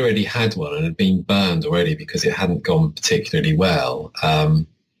 Louise had already had one and had been burned already because it hadn't gone particularly well. But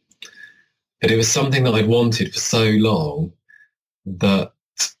it was something that I'd wanted for so long that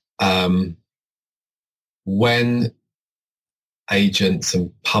when agents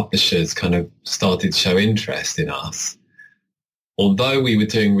and publishers kind of started to show interest in us, although we were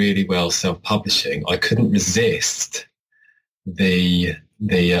doing really well self-publishing, I couldn't resist the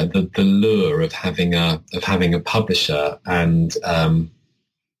lure of having a publisher. And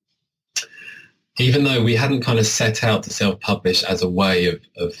even though we hadn't kind of set out to self-publish as a way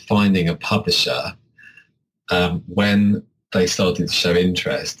of finding a publisher, when they started to show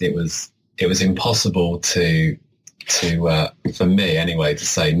interest, it was impossible to for me anyway to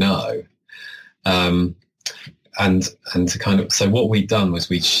say no. And to kind of, so what we'd done was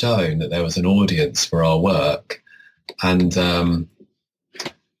we'd shown that there was an audience for our work, and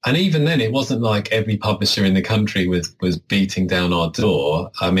even then it wasn't like every publisher in the country was beating down our door.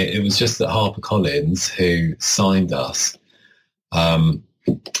 It was just that HarperCollins, who signed us,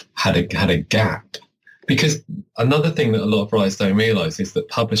 had a gap. Because another thing that a lot of writers don't realise is that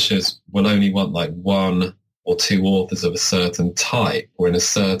publishers will only want like 1 or 2 authors of a certain type or in a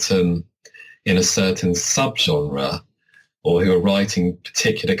certain subgenre, or who are writing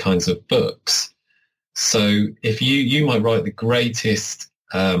particular kinds of books. So if you might write the greatest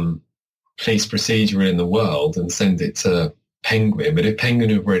police procedure in the world and send it to Penguin, but if Penguin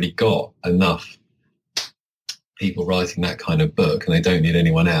have already got enough people writing that kind of book and they don't need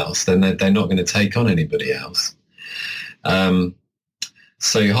anyone else, then they're not going to take on anybody else.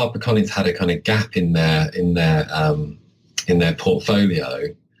 So HarperCollins had a kind of gap in their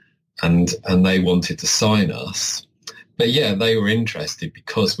portfolio. And they wanted to sign us. But yeah, they were interested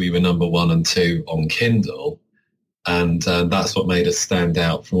because we were number 1 and 2 on Kindle. And that's what made us stand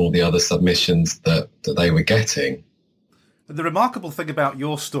out from all the other submissions that they were getting. The remarkable thing about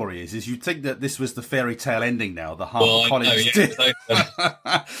your story is you'd think that this was the fairy tale ending now, the HarperCollins did.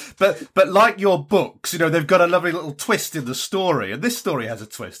 But like your books, they've got a lovely little twist in the story. And this story has a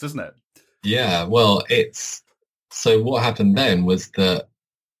twist, doesn't it? Yeah, well, so what happened then was that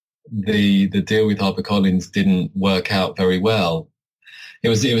the deal with HarperCollins didn't work out very well. It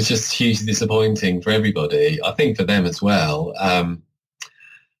was just hugely disappointing for everybody. I think for them as well.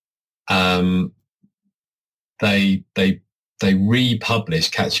 They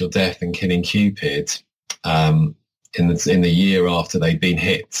republished Catch Your Death and Killing Cupid in the year after they'd been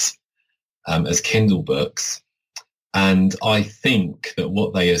hits as Kindle books, And I think that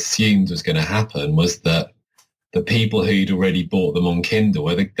what they assumed was going to happen was that the people who'd already bought them on Kindle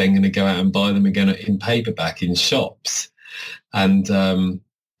were then going to go out and buy them again in paperback in shops, and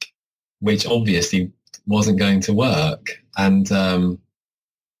which obviously wasn't going to work. And I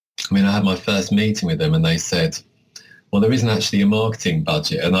mean, I had my first meeting with them and they said, well, there isn't actually a marketing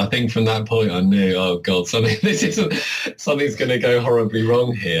budget. And I think from that point I knew, oh God, something's going to go horribly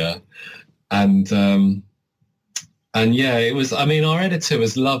wrong here. And yeah, it was, I mean, our editor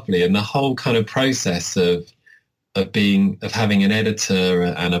was lovely, and the whole kind of process of having an editor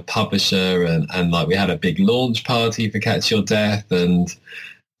and a publisher, and like we had a big launch party for Catch Your Death, and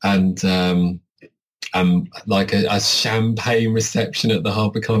like a champagne reception at the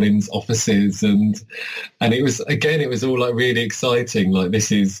HarperCollins offices, and it was all like really exciting. Like this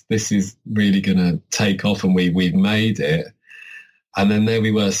is really going to take off, and we've made it. And then there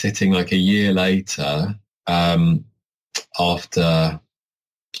we were sitting like a year later, after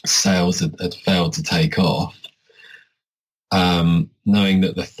sales had failed to take off, knowing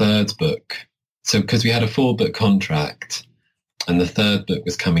that the third book, so because we had a 4-book contract, and the third book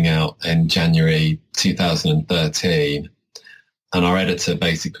was coming out in January 2013, and our editor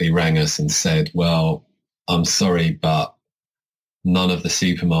basically rang us and said, well, I'm sorry, but none of the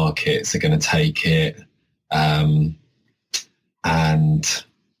supermarkets are going to take it, and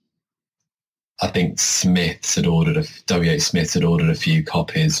I think WH Smiths had ordered a few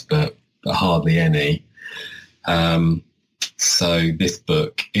copies, but hardly any. So this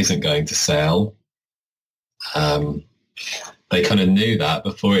book isn't going to sell. They kind of knew that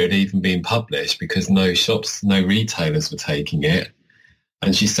before it had even been published, because no retailers were taking it.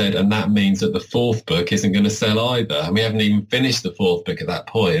 And she said, and that means that the 4th book isn't going to sell either. And we haven't even finished the 4th book at that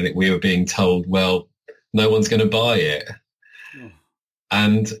point. And we were being told, well, no one's going to buy it.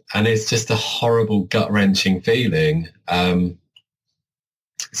 And it's just a horrible, gut-wrenching feeling.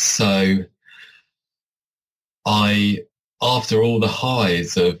 So after all the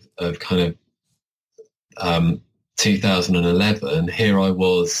highs of kind of 2011, here I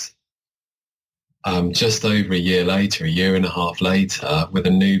was just over a year and a half later, with a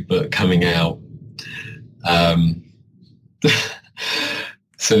new book coming out.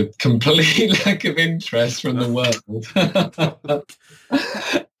 So complete lack of interest from the world.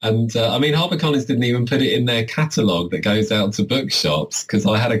 And I mean, HarperCollins didn't even put it in their catalogue that goes out to bookshops, because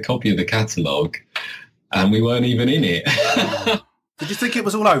I had a copy of the catalogue and we weren't even in it. Did you think it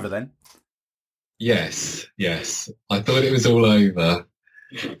was all over then? Yes. I thought it was all over,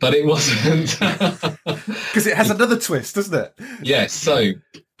 but it wasn't. Because it has another twist, doesn't it? Yes. So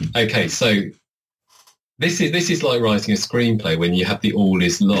this is like writing a screenplay when you have the all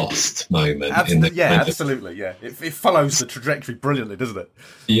is lost moment. Absolutely. Yeah, it follows the trajectory brilliantly, doesn't it?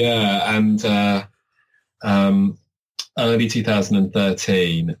 Yeah, and early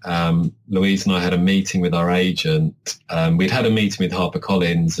 2013, Louise and I had a meeting with our agent. We'd had a meeting with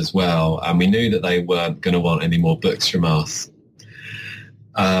HarperCollins as well, and we knew that they weren't going to want any more books from us.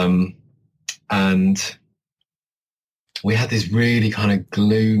 And we had this really kind of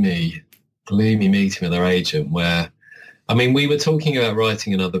gloomy meeting with our agent where, I mean, we were talking about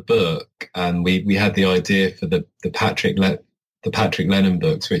writing another book, and we had the idea for the Patrick Lennon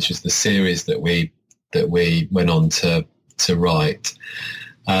books, which was the series that we went on to write.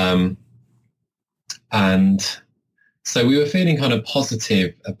 And so we were feeling kind of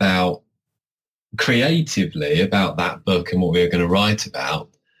positive creatively about that book and what we were going to write about.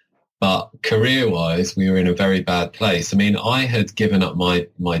 But career-wise, we were in a very bad place. I mean, I had given up my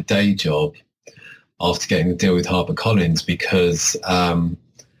day job after getting the deal with HarperCollins because,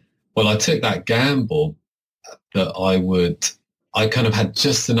 I took that gamble that I kind of had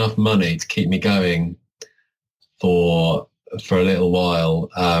just enough money to keep me going for a little while.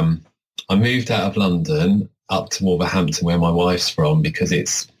 I moved out of London up to Wolverhampton, where my wife's from, because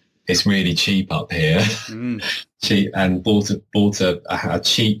it's really cheap up here. Cheap, and bought a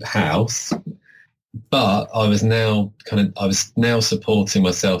cheap house. But I was now supporting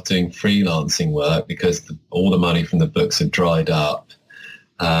myself doing freelancing work because all the money from the books had dried up.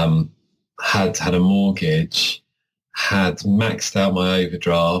 Had a mortgage, had maxed out my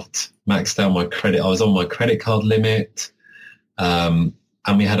overdraft, maxed out my credit. I was on my credit card limit, and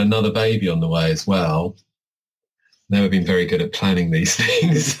we had another baby on the way as well. Never been very good at planning these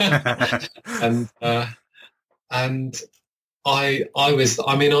things. And I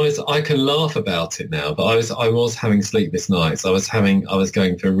can laugh about it now, but I was having sleepless nights. I was in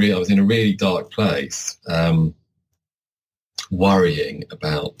a really dark place, worrying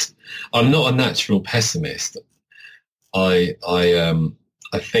about. I'm not a natural pessimist. I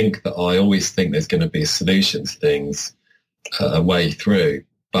I think that I always think there's going to be a solution to things, a way through.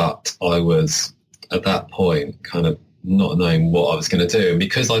 But I was at that point kind of not knowing what I was going to do. And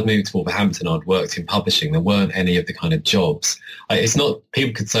because I'd moved to Wolverhampton, I'd worked in publishing, there weren't any of the kind of jobs. It's not,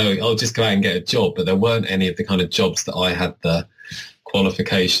 people could say, oh, just go out and get a job, but there weren't any of the kind of jobs that I had the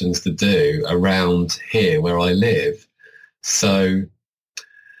qualifications to do around here where I live. So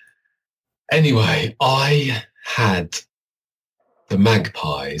anyway, I had the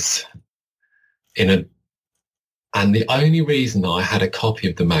Magpies and the only reason that I had a copy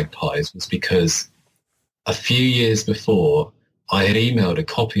of the Magpies was because a few years before I had emailed a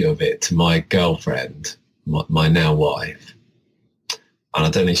copy of it to my girlfriend, my now wife. And I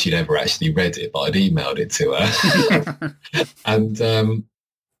don't think she'd ever actually read it, but I'd emailed it to her.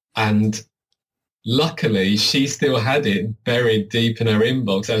 And luckily she still had it buried deep in her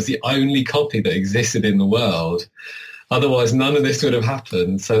inbox. That was the only copy that existed in the world. Otherwise, none of this would have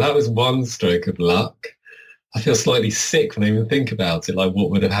happened. So that was one stroke of luck. I feel slightly sick when I even think about it, like what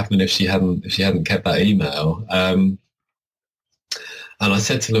would have happened if she hadn't kept that email. And I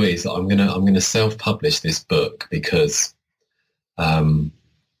said to Louise that I'm gonna self-publish this book because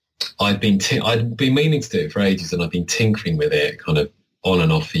I'd been meaning to do it for ages, and I've been tinkering with it kind of on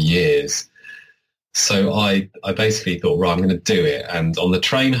and off for years. So I basically thought, right, I'm going to do it. And on the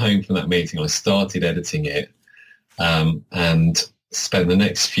train home from that meeting, I started editing it and spent the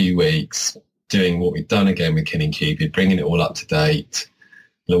next few weeks doing what we'd done again with Kin and Cupid, bringing it all up to date.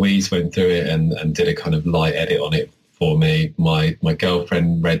 Louise went through it and did a kind of light edit on it for me. My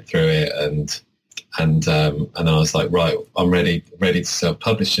girlfriend read through it and then I was like, right, I'm ready to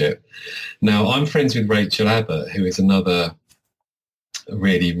self-publish it. Now, I'm friends with Rachel Abbott, who is another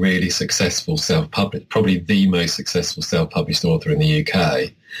really, really successful self-published, probably the most successful self-published author in the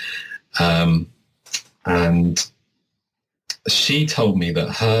UK. And she told me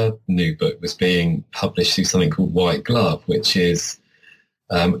that her new book was being published through something called White Glove, which is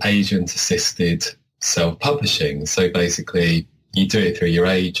agent-assisted self-publishing. So basically, you do it through your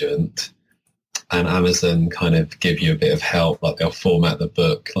agent, and Amazon kind of give you a bit of help, like they'll format the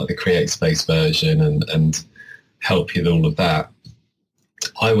book, like the CreateSpace version, and help you with all of that.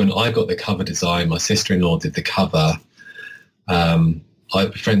 I got the cover design. My sister-in-law did the cover. I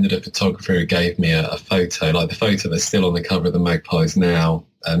befriended a photographer who gave me a photo, like the photo that's still on the cover of the Magpies now.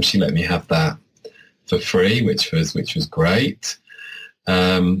 She let me have that for free, which was great.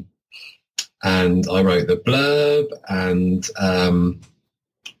 And I wrote the blurb,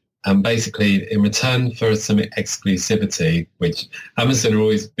 and basically in return for some exclusivity, which Amazon are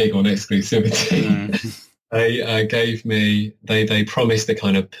always big on exclusivity, they promised to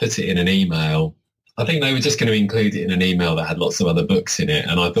kind of put it in an email. I think they were just going to include it in an email that had lots of other books in it.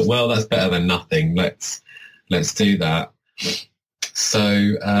 And I thought, well, that's better than nothing. Let's do that.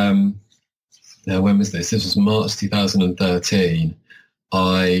 So now, when was this? This was March 2013.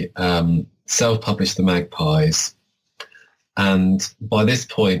 I self-published the Magpies. And by this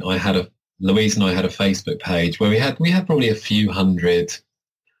point, Louise and I had a Facebook page where we had probably a few hundred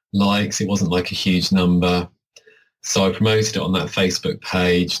likes. It wasn't like a huge number. So I promoted it on that Facebook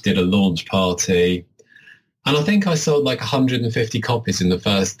page, did a launch party, and I think I sold like 150 copies in the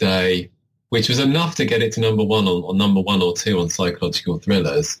first day, which was enough to get it to number one or two on psychological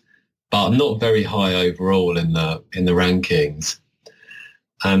thrillers, but not very high overall in the rankings.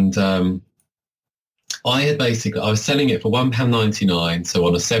 And I was selling it for £1.99, so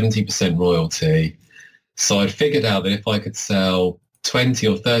on a 70% royalty. So I'd figured out that if I could sell 20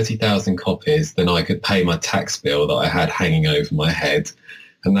 or 30,000 copies, then I could pay my tax bill that I had hanging over my head,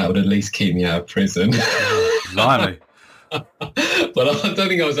 and that would at least keep me out of prison. Blimey. But I don't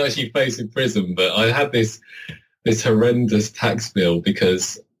think I was actually facing prison, but I had this horrendous tax bill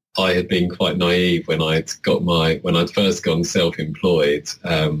because I had been quite naive when I'd first gone self-employed.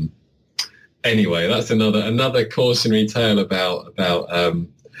 Anyway, that's another cautionary tale about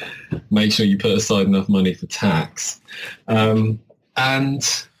make sure you put aside enough money for tax. And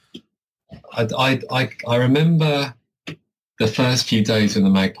I remember the first few days when the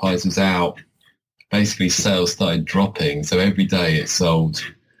Magpies was out, basically sales started dropping. So every day it sold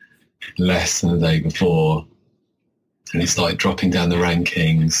less than the day before, and it started dropping down the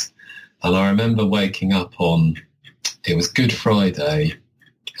rankings. And I remember waking up it was Good Friday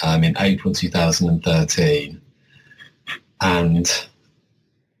in April 2013, and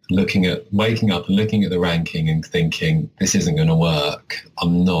waking up and looking at the ranking and thinking, this isn't going to work.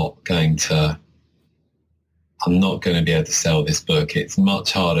 I'm not going to be able to sell this book. It's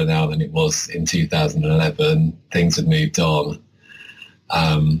much harder now than it was in 2011. Things had moved on.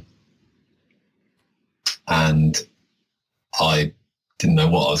 And I didn't know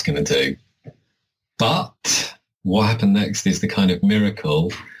what I was going to do. But what happened next is the kind of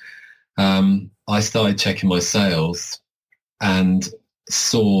miracle. I started checking my sales and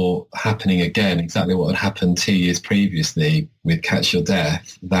saw happening again exactly what had happened 2 years previously with Catch Your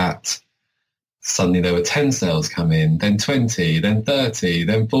Death, that suddenly there were 10 sales come in, then 20, then 30,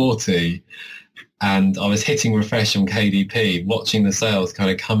 then 40. And I was hitting refresh on KDP, watching the sales kind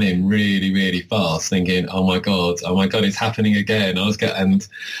of come in really, really fast, thinking, oh my God, it's happening again. And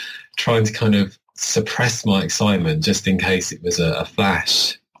trying to kind of suppress my excitement just in case it was a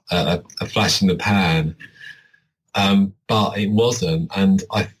flash in the pan. But it wasn't. And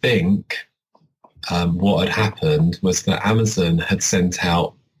I think what had happened was that Amazon had sent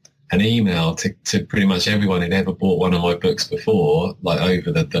out an email to pretty much everyone who'd ever bought one of my books before, like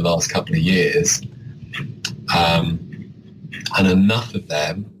over the last couple of years. And enough of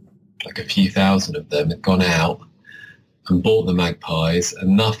them, like a few thousand of them, had gone out and bought the Magpies,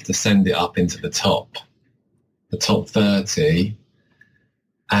 enough to send it up into the top 30.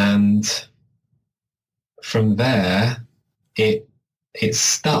 And from there, it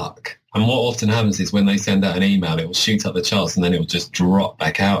stuck. And what often happens is when they send out an email, it will shoot up the charts and then it will just drop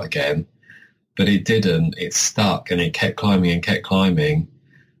back out again. But it didn't. It stuck and it kept climbing and kept climbing.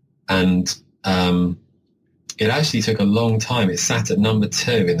 And it actually took a long time. It sat at number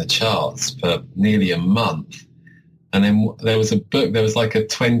 2 in the charts for nearly a month. And then there was a book, there was like a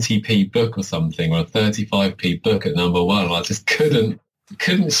 20p book or something, or a 35p book at number 1. And I just couldn't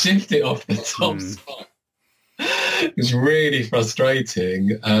shift it off the top spot. It was really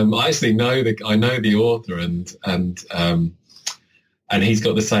frustrating. I actually know the author, and he's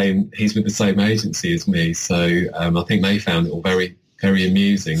with the same agency as me. So I think they found it all very, very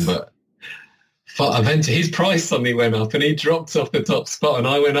amusing. But eventually his price suddenly went up, and he dropped off the top spot, and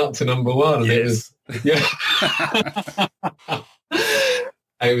I went up to number 1. And yes.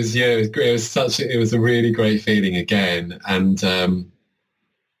 It was great. It was a really great feeling again, and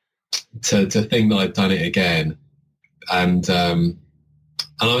to think that I'd done it again. And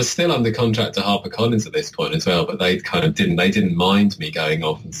I was still under contract to HarperCollins at this point as well, but they didn't mind me going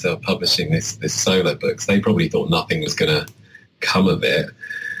off and self-publishing this solo books. They probably thought nothing was going to come of it.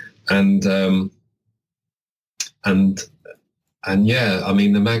 And yeah, I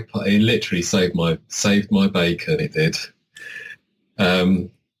mean, the Magpie, it literally saved my bacon. It did.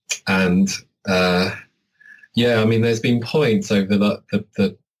 Yeah, I mean, there's been points over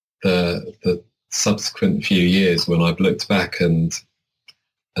the subsequent few years when I've looked back and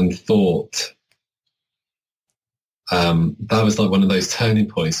thought that was like one of those turning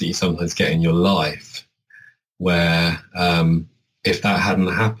points that you sometimes get in your life, where if that hadn't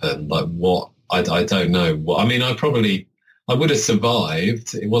happened, like what, I don't know what. I mean, I would have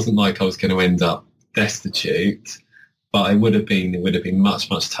survived. It wasn't like I was going to end up destitute, but it would have been much,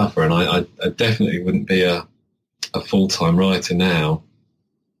 much tougher, and I definitely wouldn't be a full-time writer now.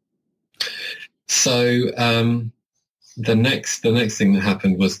 So the next thing that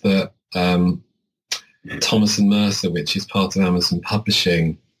happened was that Thomas and Mercer, which is part of Amazon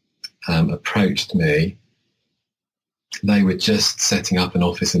Publishing, approached me. They were just setting up an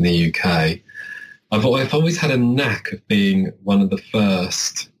office in the UK. I've always had a knack of being one of the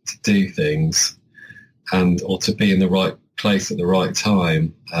first to do things, or to be in the right place at the right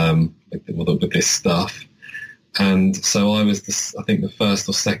time with this stuff. And so I was, I think, the first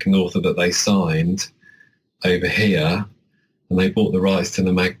or second author that they signed over here, and they bought the rights to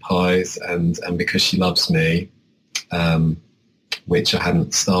the Magpies and Because She Loves Me, which I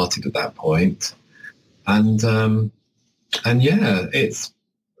hadn't started at that point. And yeah, I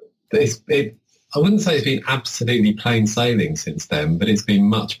wouldn't say it's been absolutely plain sailing since then, but it's been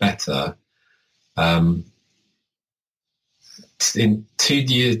much better. In 2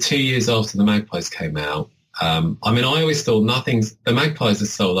 years after the Magpies came out, I mean, I always thought the Magpies have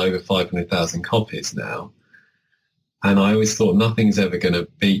sold over 500,000 copies now, and I always thought nothing's ever going to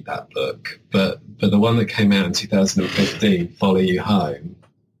beat that book. But the one that came out in 2015, Follow You Home,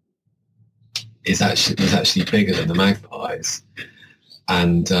 was actually bigger than the Magpies,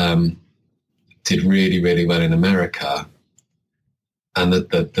 and did really, really well in America. And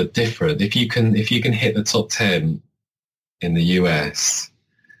the difference, if you can hit the top 10 in the US,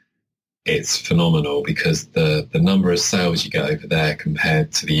 it's phenomenal, because the number of sales you get over there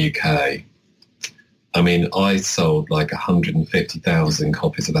compared to the UK. I mean, I sold like 150,000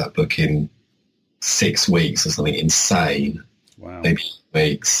 copies of that book in 6 weeks or something insane. Wow. Maybe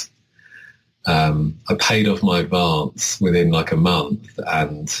weeks. I paid off my advance within like a month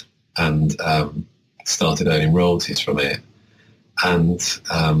and started earning royalties from it. And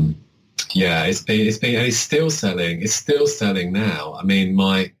Yeah, it's been, and it's still selling. It's still selling now. I mean,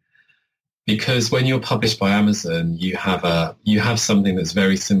 because when you're published by Amazon, you have something that's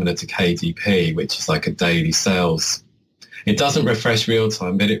very similar to KDP, which is like a daily sales. It doesn't refresh real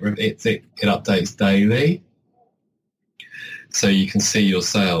time, but it updates daily, so you can see your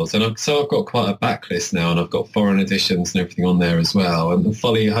sales. And I've got quite a backlist now, and I've got foreign editions and everything on there as well. And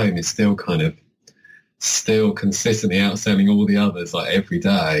Follow Your Home is still consistently outselling all the others like every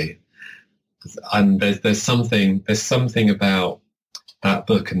day. And there's something about that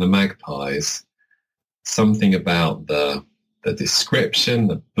book and the Magpies, something about the description,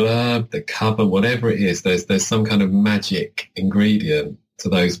 the blurb, the cover, whatever it is. There's some kind of magic ingredient to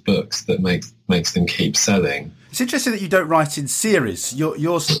those books that makes them keep selling. It's interesting that you don't write in series.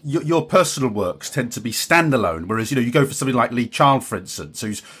 Your personal works tend to be standalone, whereas you go for something like Lee Child, for instance,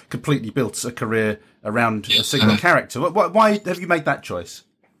 who's completely built a career around a single character. Why have you made that choice?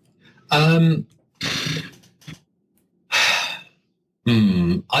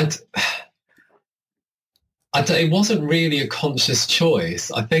 It wasn't really a conscious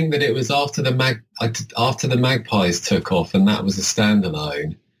choice. I think that it was after the Magpies took off, and that was a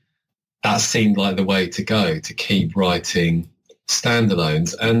standalone. That seemed like the way to go, to keep writing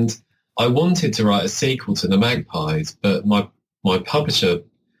standalones. And I wanted to write a sequel to the Magpies, but my publisher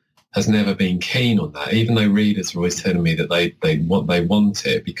has never been keen on that, even though readers are always telling me that they want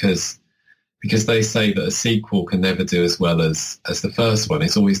it, because they say that a sequel can never do as well as the first one.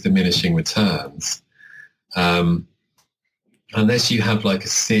 It's always diminishing returns. Unless you have like a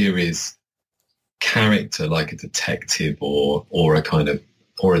series character, like a detective or a kind of,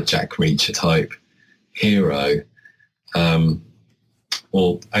 or a Jack Reacher type hero, and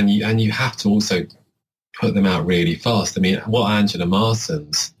you have to also put them out really fast. I mean, what Angela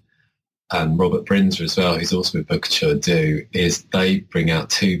Marsons and Robert Brinzer as well, who's also with Bookouture, do is they bring out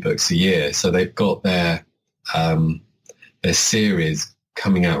 2 books a year. So they've got their series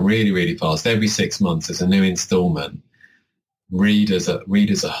coming out really, really fast. Every 6 months there's a new installment. Readers are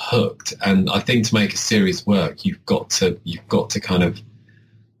hooked. And I think to make a series work, you've got to kind of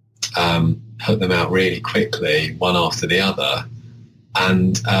put them out really quickly, one after the other.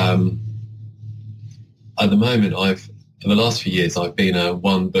 And at the moment, for the last few years, I've been a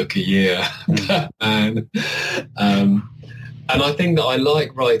 1 book a year man. And I think that I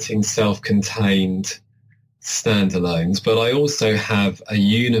like writing self-contained standalones, but I also have a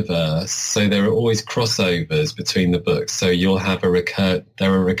universe, so there are always crossovers between the books. So you'll have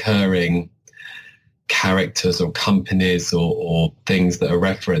there are recurring characters or companies or things that are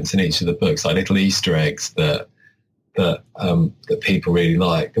referenced in each of the books, like little Easter eggs that people really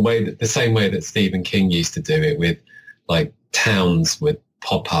like. The same way that Stephen King used to do it, with like towns would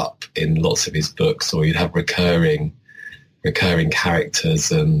pop up in lots of his books, or you'd have recurring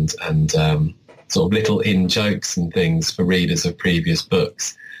characters and sort of little in jokes and things for readers of previous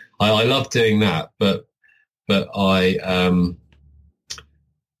books. I love doing that, but I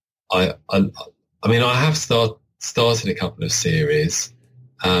mean, I have started a couple of series,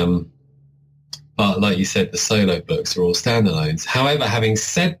 but like you said, the solo books are all standalones. However, having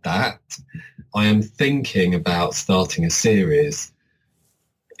said that, I am thinking about starting a series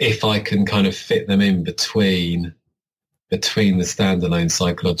if I can kind of fit them in between the standalone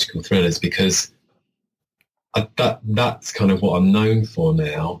psychological thrillers, because that's kind of what I'm known for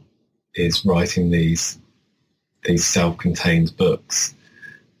now, is writing these self-contained books.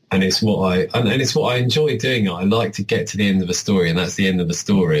 And it's what I enjoy doing. I like to get to the end of a story, and that's the end of the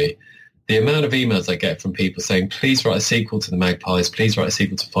story. The amount of emails I get from people saying, please write a sequel to the Magpies, please write a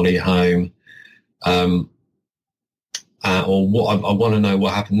sequel to Follow Your Home, or what I want to know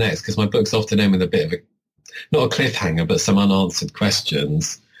what happened next, because my books often end with a bit of not a cliffhanger, but some unanswered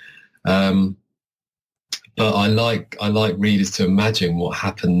questions. But I like readers to imagine what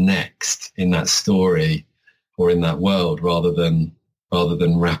happened next in that story or in that world, rather than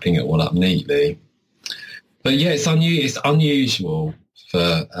wrapping it all up neatly. But yeah, it's unusual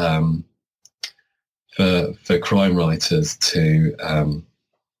for crime writers to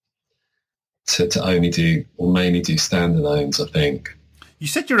only do, or mainly do, standalones, I think. You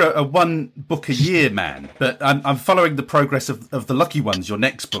said you're a 1 book a year man, but I'm following the progress of The Lucky Ones, your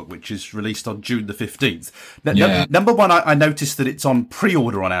next book, which is released on June the 15th. Number one, I noticed that it's on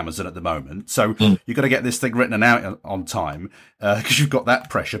pre-order on Amazon at the moment, so you've got to get this thing written and out on time, because you've got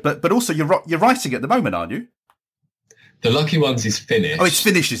that pressure. But also, you're writing at the moment, aren't you? The Lucky Ones is finished. Oh, it's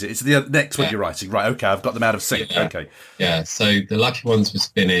finished, is it? It's the next one you're writing. Right, okay, I've got them out of sync. Yeah. Okay. Yeah, so The Lucky Ones was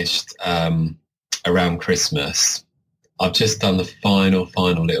finished around Christmas. I've just done the final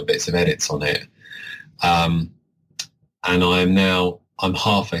little bits of edits on it. And I'm I'm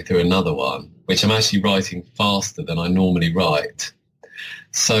halfway through another one, which I'm actually writing faster than I normally write.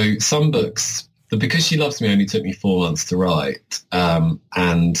 So some books, the Because She Loves Me only took me 4 months to write,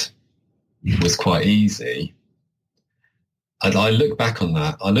 and was quite easy. And I look back on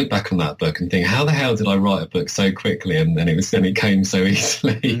that book and think, how the hell did I write a book so quickly and then it came so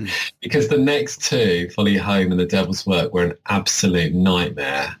easily? Because the next two, Follow Your Home and The Devil's Work, were an absolute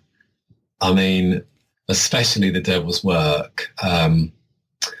nightmare. I mean, especially The Devil's Work. I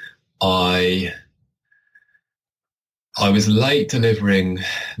was late delivering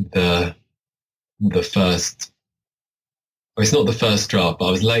the first. Well, it's not the first draft, but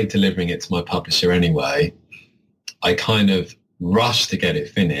I was late delivering it to my publisher anyway. I kind of rushed to get it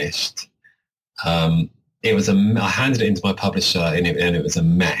finished. I handed it into my publisher and it was a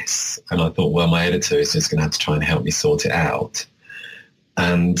mess. And I thought, well, my editor is just going to have to try and help me sort it out.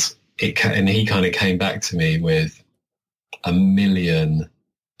 And he kind of came back to me with a million.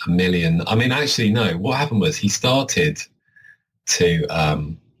 I mean, actually, no. What happened was he started to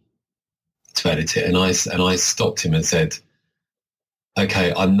edit it, and I stopped him and said,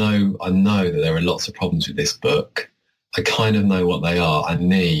 "Okay, I know that there are lots of problems with this book. I kind of know what they are. I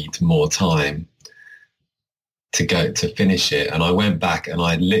need more time to finish it." And I went back and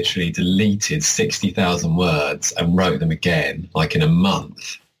I literally deleted 60,000 words and wrote them again, like in a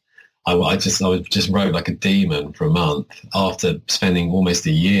month. I just wrote like a demon for a month after spending almost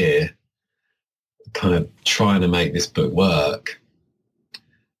a year kind of trying to make this book work.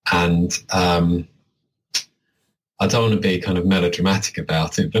 And I don't want to be kind of melodramatic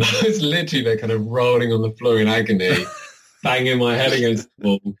about it, but I was literally there kind of rolling on the floor in agony, banging my head against the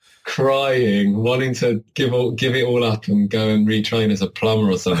wall, crying, wanting to give it all up and go and retrain as a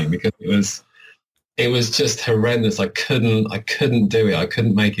plumber or something, because it was just horrendous. I couldn't do it. I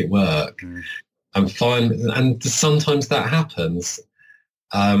couldn't make it work. And sometimes that happens.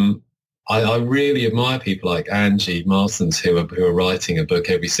 I really admire people like Angie Marsons who are writing a book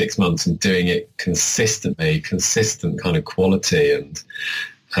every 6 months and doing it consistent kind of quality and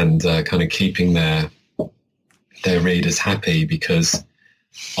kind of keeping their readers happy, because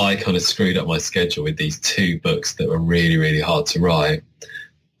I kind of screwed up my schedule with these 2 books that were really, really hard to write.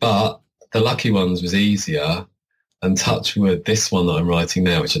 But The Lucky Ones was easier, and touch wood, this one that I'm writing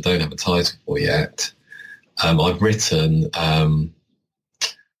now, which I don't have a title for yet, I've written,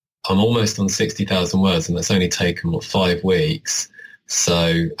 I'm almost on 60,000 words, and that's only taken, 5 weeks.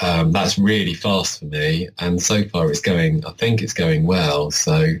 So that's really fast for me. And so far I think it's going well.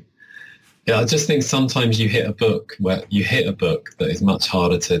 So yeah, I just think sometimes you hit a book that is much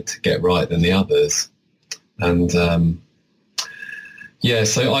harder to get right than the others. And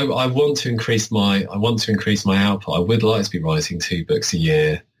so I want to increase my output. I would like to be writing 2 books a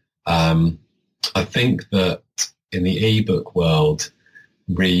year. I think that in the ebook world,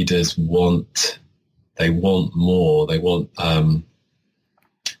 readers want more. They want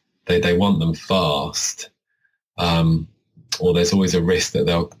they want them fast. Or there's always a risk that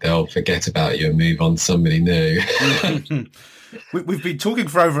they'll forget about you and move on to somebody new. We've been talking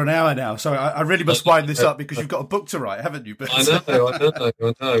for over an hour now, so I really must wind this up, because you've got a book to write, haven't you? But I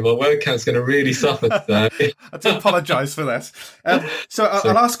know. My word count's going to really suffer today. I do apologise for that. So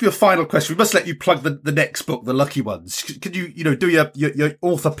I'll ask you a final question. We must let you plug the next book, The Lucky Ones. Could you do your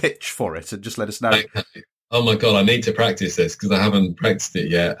author pitch for it and just let us know? Okay. Oh my God, I need to practice this because I haven't practiced it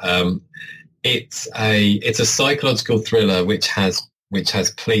yet. It's a psychological thriller which has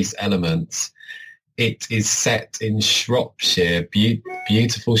police elements. It is set in Shropshire,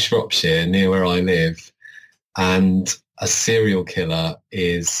 beautiful Shropshire, near where I live, and a serial killer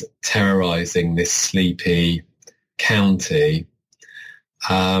is terrorising this sleepy county.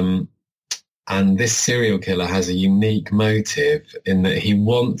 And this serial killer has a unique motive in that he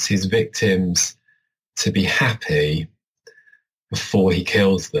wants his victims to be happy before he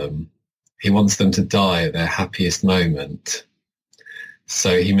kills them. He wants them to die at their happiest moment.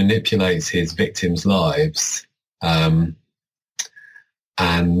 So he manipulates his victims' lives. And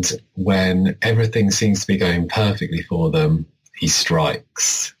when everything seems to be going perfectly for them, he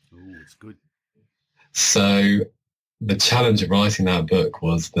strikes. Ooh, it's good. So the challenge of writing that book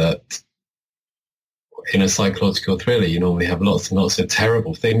was that in a psychological thriller, you normally have lots and lots of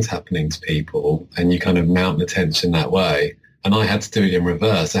terrible things happening to people, and you kind of mount the tension that way. And I had to do it in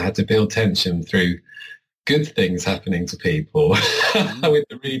reverse. I had to build tension through good things happening to people, with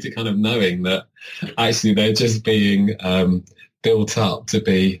the reader kind of knowing that actually they're just being built up to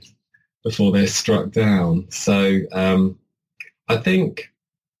be before they're struck down. So I think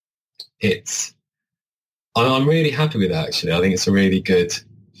I'm really happy with it, actually. I think it's a really good,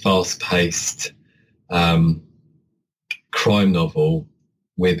 fast-paced crime novel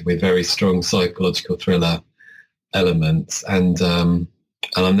with very strong psychological thriller elements, and I'm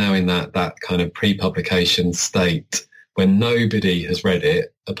now in that kind of pre-publication state when nobody has read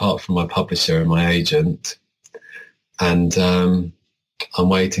it apart from my publisher and my agent, and I'm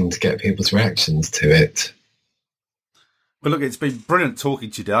waiting to get people's reactions to it. Well, look, it's been brilliant talking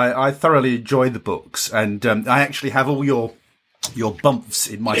to you today. I thoroughly enjoy the books, and I actually have all your bumps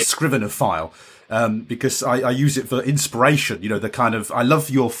in my Scrivener file because I use it for inspiration. You know, the kind of, I love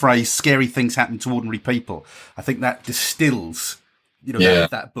your phrase, scary things happen to ordinary people. I think that distills, you know,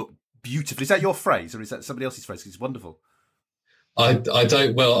 that book beautifully. Is that your phrase, or is that somebody else's phrase? It's wonderful. I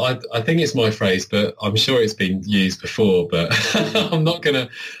think it's my phrase, but I'm sure it's been used before, but I'm not gonna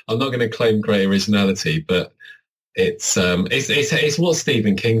claim great originality, but it's what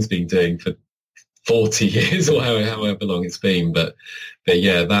Stephen King's been doing for 40 years or however long it's been. But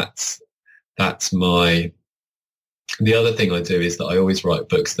yeah, that's my, the other thing I do is that I always write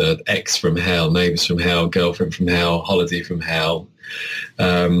books that are Ex from Hell, Neighbours from Hell, Girlfriend from Hell, Holiday from Hell.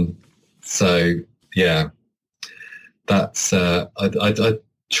 So yeah, that's I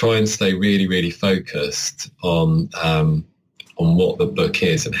try and stay really, really focused on what the book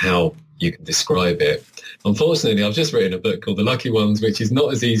is and how you can describe it. Unfortunately, I've just written a book called The Lucky Ones, which is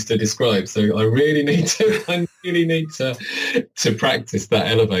not as easy to describe. So I really need to practice that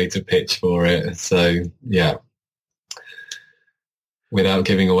elevator pitch for it. So yeah, without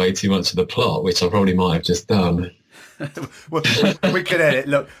giving away too much of the plot, which I probably might have just done. Well, we can edit.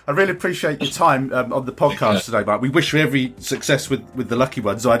 Look, I really appreciate your time on the podcast today, Mark. We wish you every success with The Lucky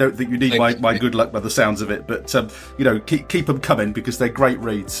Ones. I don't think you need my good luck by the sounds of it, but you know, keep them coming because they're great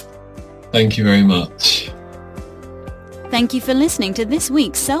reads. Thank you very much. Thank you for listening to this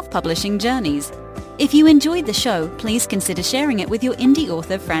week's Self-Publishing Journeys. If you enjoyed the show, please consider sharing it with your indie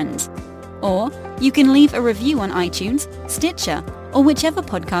author friends. Or you can leave a review on iTunes, Stitcher, or whichever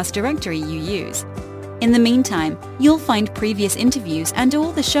podcast directory you use. In the meantime, you'll find previous interviews and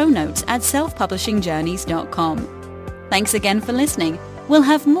all the show notes at selfpublishingjourneys.com. Thanks again for listening. We'll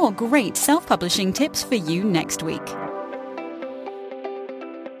have more great self-publishing tips for you next week.